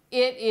there.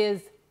 It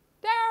is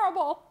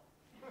terrible,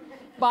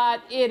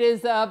 but it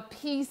is a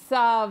piece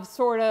of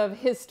sort of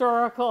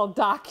historical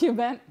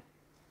document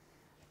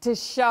to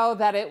show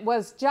that it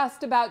was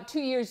just about 2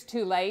 years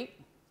too late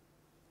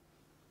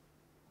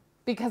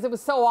because it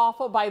was so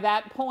awful by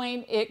that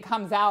point. It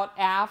comes out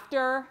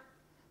after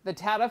the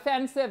Tet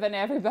Offensive, and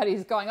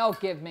everybody's going, oh,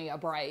 give me a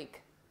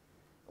break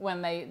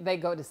when they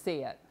go to see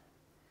it.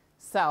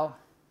 So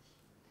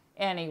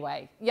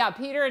anyway, yeah,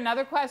 Peter,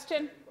 another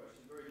question? Second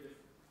question, very different.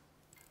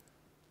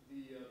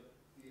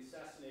 The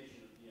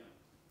assassination of Diem.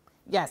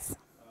 Yes.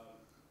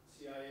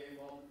 CIA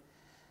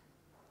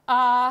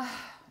involvement?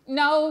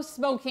 No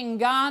smoking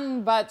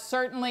gun, but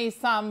certainly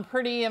some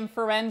pretty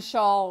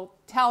inferential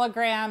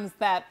telegrams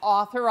that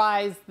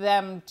authorized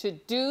them to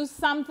do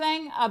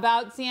something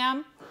about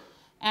Diem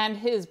and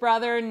his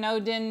brother No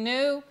Din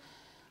Nhu.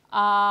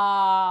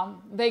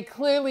 They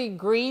clearly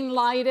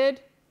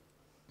green-lighted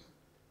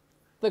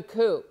the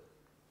coup.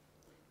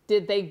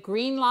 Did they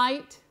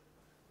green-light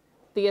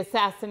the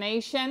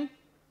assassination?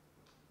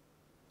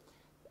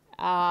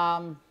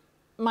 My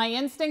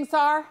instincts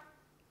are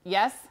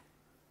Yes,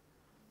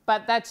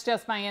 but that's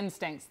just my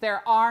instincts.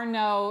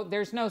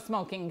 There's no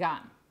smoking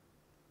gun.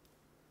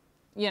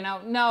 You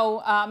know,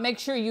 no, make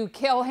sure you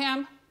kill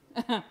him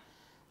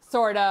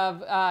sort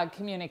of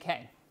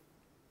communique.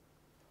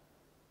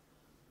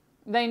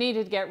 They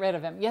needed to get rid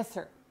of him. Yes,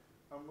 sir.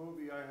 A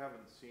movie I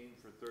haven't seen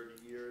for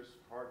 30 years,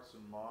 Hearts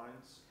and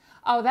Minds.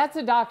 Oh, that's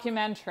a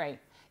documentary.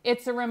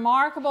 It's a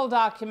remarkable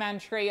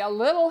documentary, a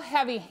little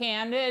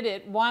heavy-handed.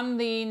 It won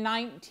the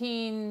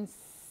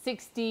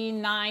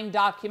 1969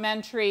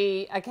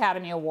 Documentary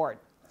Academy Award.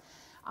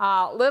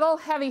 Little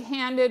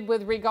heavy-handed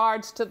with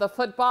regards to the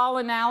football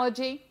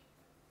analogy.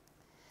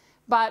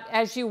 But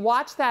as you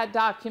watch that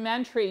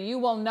documentary, you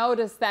will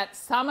notice that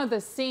some of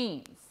the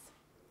scenes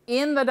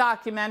in the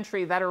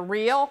documentary that are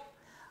real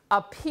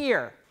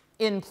appear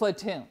in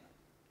Platoon.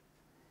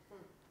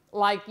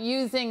 Like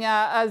using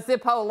a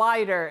Zippo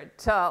lighter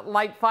to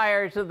light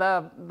fire to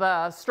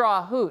the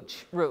straw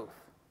hooch roof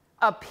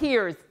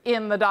appears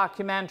in the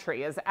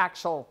documentary as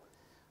actual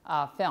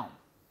film.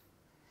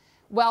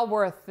 Well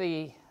worth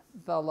the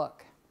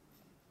look.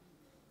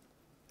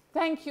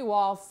 Thank you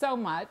all so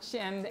much,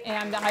 and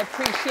I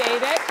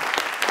appreciate it.